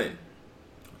Hillary Clinton.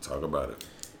 Talk about it.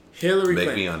 Hillary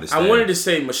Clinton. Me understand. I wanted to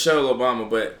say Michelle Obama,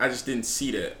 but I just didn't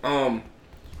see that.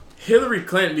 Hillary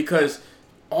Clinton, because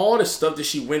all the stuff that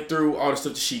she went through, all the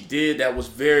stuff that she did that was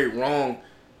very wrong.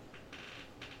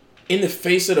 In the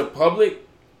face of the public,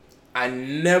 I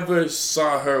never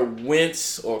saw her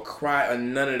wince or cry or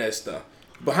none of that stuff.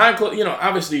 Behind closed,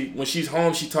 obviously when she's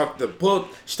home, she talked the book.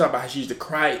 She talked about how she used to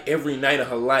cry every night of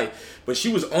her life. But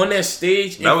she was on that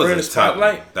stage in front of the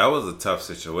spotlight. That was a tough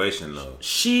situation, though.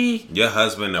 Your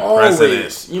husband, the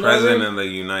president of the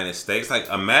United States. Like,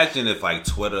 imagine if like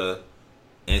Twitter,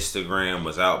 Instagram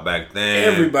was out back then.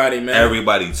 Everybody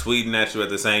tweeting at you at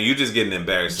the same. You just getting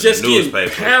embarrassed. Just in the newspaper.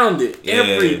 Getting pounded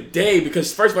every day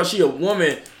because first of all, she a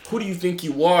woman. Who do you think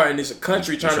you are in this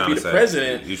country trying to be the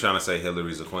president? You trying to say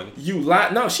Hillary's a queen? You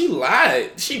lied. No, she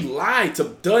lied. She lied to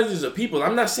dozens of people.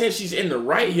 I'm not saying she's in the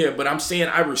right here, but I'm saying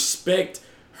I respect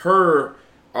her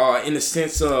in the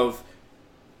sense of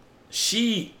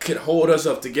she could hold us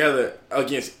up together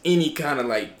against any kind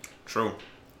of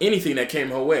anything that came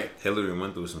her way. Hillary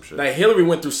went through some shit. Like, Hillary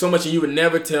went through so much, and you would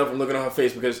never tell from looking on her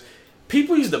face because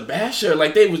people used to bash her.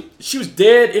 Like, she was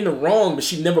dead in the wrong, but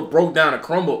she never broke down or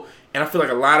crumbled. And I feel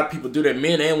like a lot of people do that,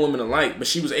 men and women alike. But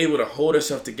she was able to hold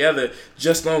herself together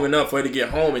just long enough for her to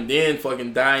get home and then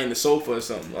fucking die in the sofa or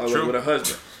something with her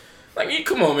husband. Like,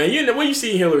 come on, man. When you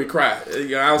see Hillary cry,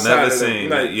 outside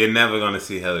you're never gonna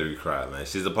see Hillary cry, man.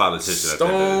 She's a politician.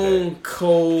 Stone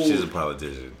cold. She's a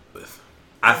politician.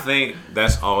 I think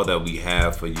that's all that we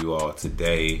have for you all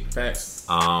today. Facts.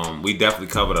 We definitely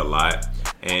covered a lot,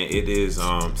 and it is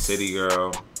City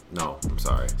Girl. No, I'm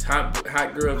sorry. It's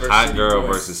hot girl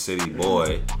versus city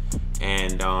boy,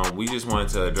 and we just wanted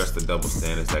to address the double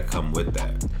standards that come with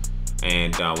that.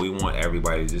 And we want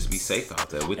everybody to just be safe out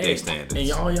there with their standards. And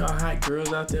y'all hot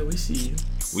girls out there, we see you.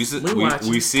 We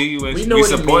see you and we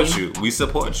support you. We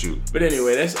support you. But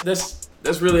anyway,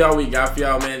 that's really all we got for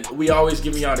y'all, man. We always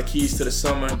giving y'all the keys to the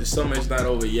summer. The summer is not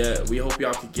over yet. We hope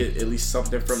y'all could get at least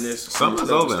something from this. Summer's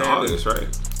over in August, right?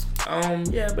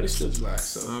 Yeah, but it's still July,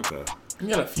 so okay. We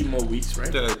got a few more weeks,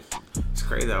 right? It's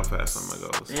crazy how fast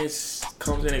summer goes. It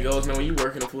comes and it goes, man. When you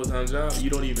working a full-time job, you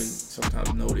don't even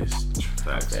sometimes notice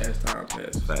Facts. how fast time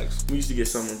passes. Facts. We used to get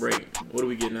summer break. What do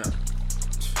we get now?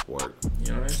 Work.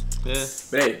 You know what I mean? Yeah.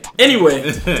 But hey,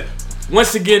 anyway,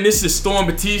 once again, this is Storm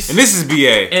Batiste. And this is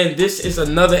BA. And this is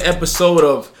another episode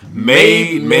of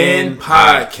Made Men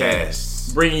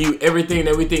Podcast. Bringing you everything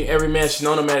that we think every man should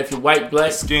know, no matter if you're white,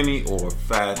 black, skinny, or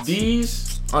fat. These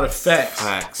are the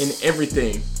facts in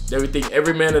everything. Everything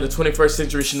every man of the 21st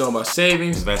century should know about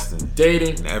savings, investing,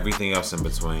 dating, and everything else in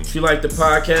between. If you like the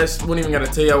podcast, we don't even got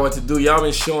to tell y'all what to do. Y'all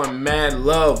been showing mad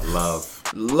love.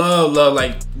 Love.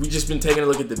 Like, we just been taking a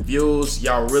look at the views.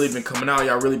 Y'all really been coming out.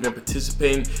 Y'all really been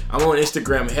participating. I'm on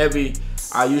Instagram heavy.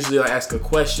 I usually ask a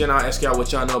question. I'll ask y'all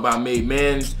what y'all know about Made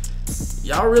Men.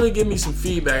 Y'all really give me some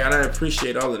feedback, and I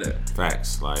appreciate all of that.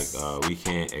 Facts. Like, we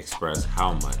can't express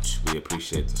how much we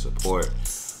appreciate the support.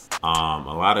 A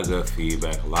lot of good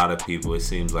feedback. A lot of people, it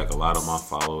seems like a lot of my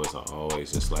followers are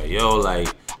always just like, yo,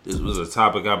 like, this was a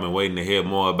topic I've been waiting to hear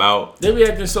more about. They be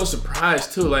acting so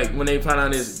surprised too, like when they find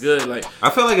out it's good. Like,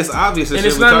 I feel like it's obvious. And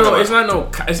it's not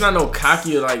no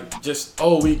cocky, like just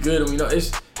we good and we know.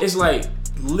 It's like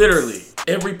literally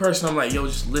every person I'm like, yo,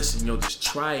 just listen, yo, just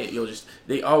try it, yo, just.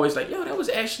 They always like, yo, that was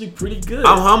actually pretty good.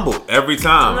 I'm humble every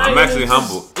time. I'm actually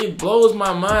humble. It blows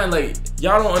my mind. Like,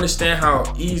 y'all don't understand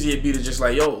how easy it'd be to just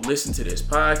like, yo, listen to this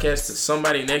podcast to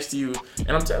somebody next to you.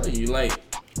 And I'm telling you, like,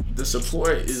 the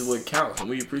support is what counts, and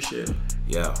we appreciate it.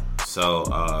 Yeah.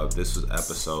 So this was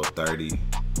episode 30.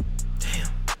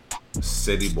 Damn.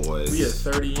 City boys. We are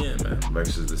 30 in, man.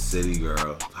 Versus the city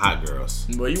girl, hot girls.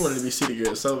 Boy, you wanted to be city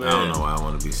girl so bad. I don't know why I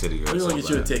want to be city girl. We're gonna get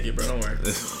you a ticket, bro. Don't worry.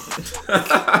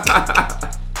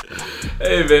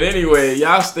 Hey, man. Anyway,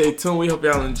 y'all stay tuned. We hope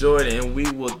y'all enjoyed it, and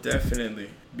we will definitely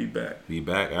be back.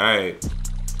 All right.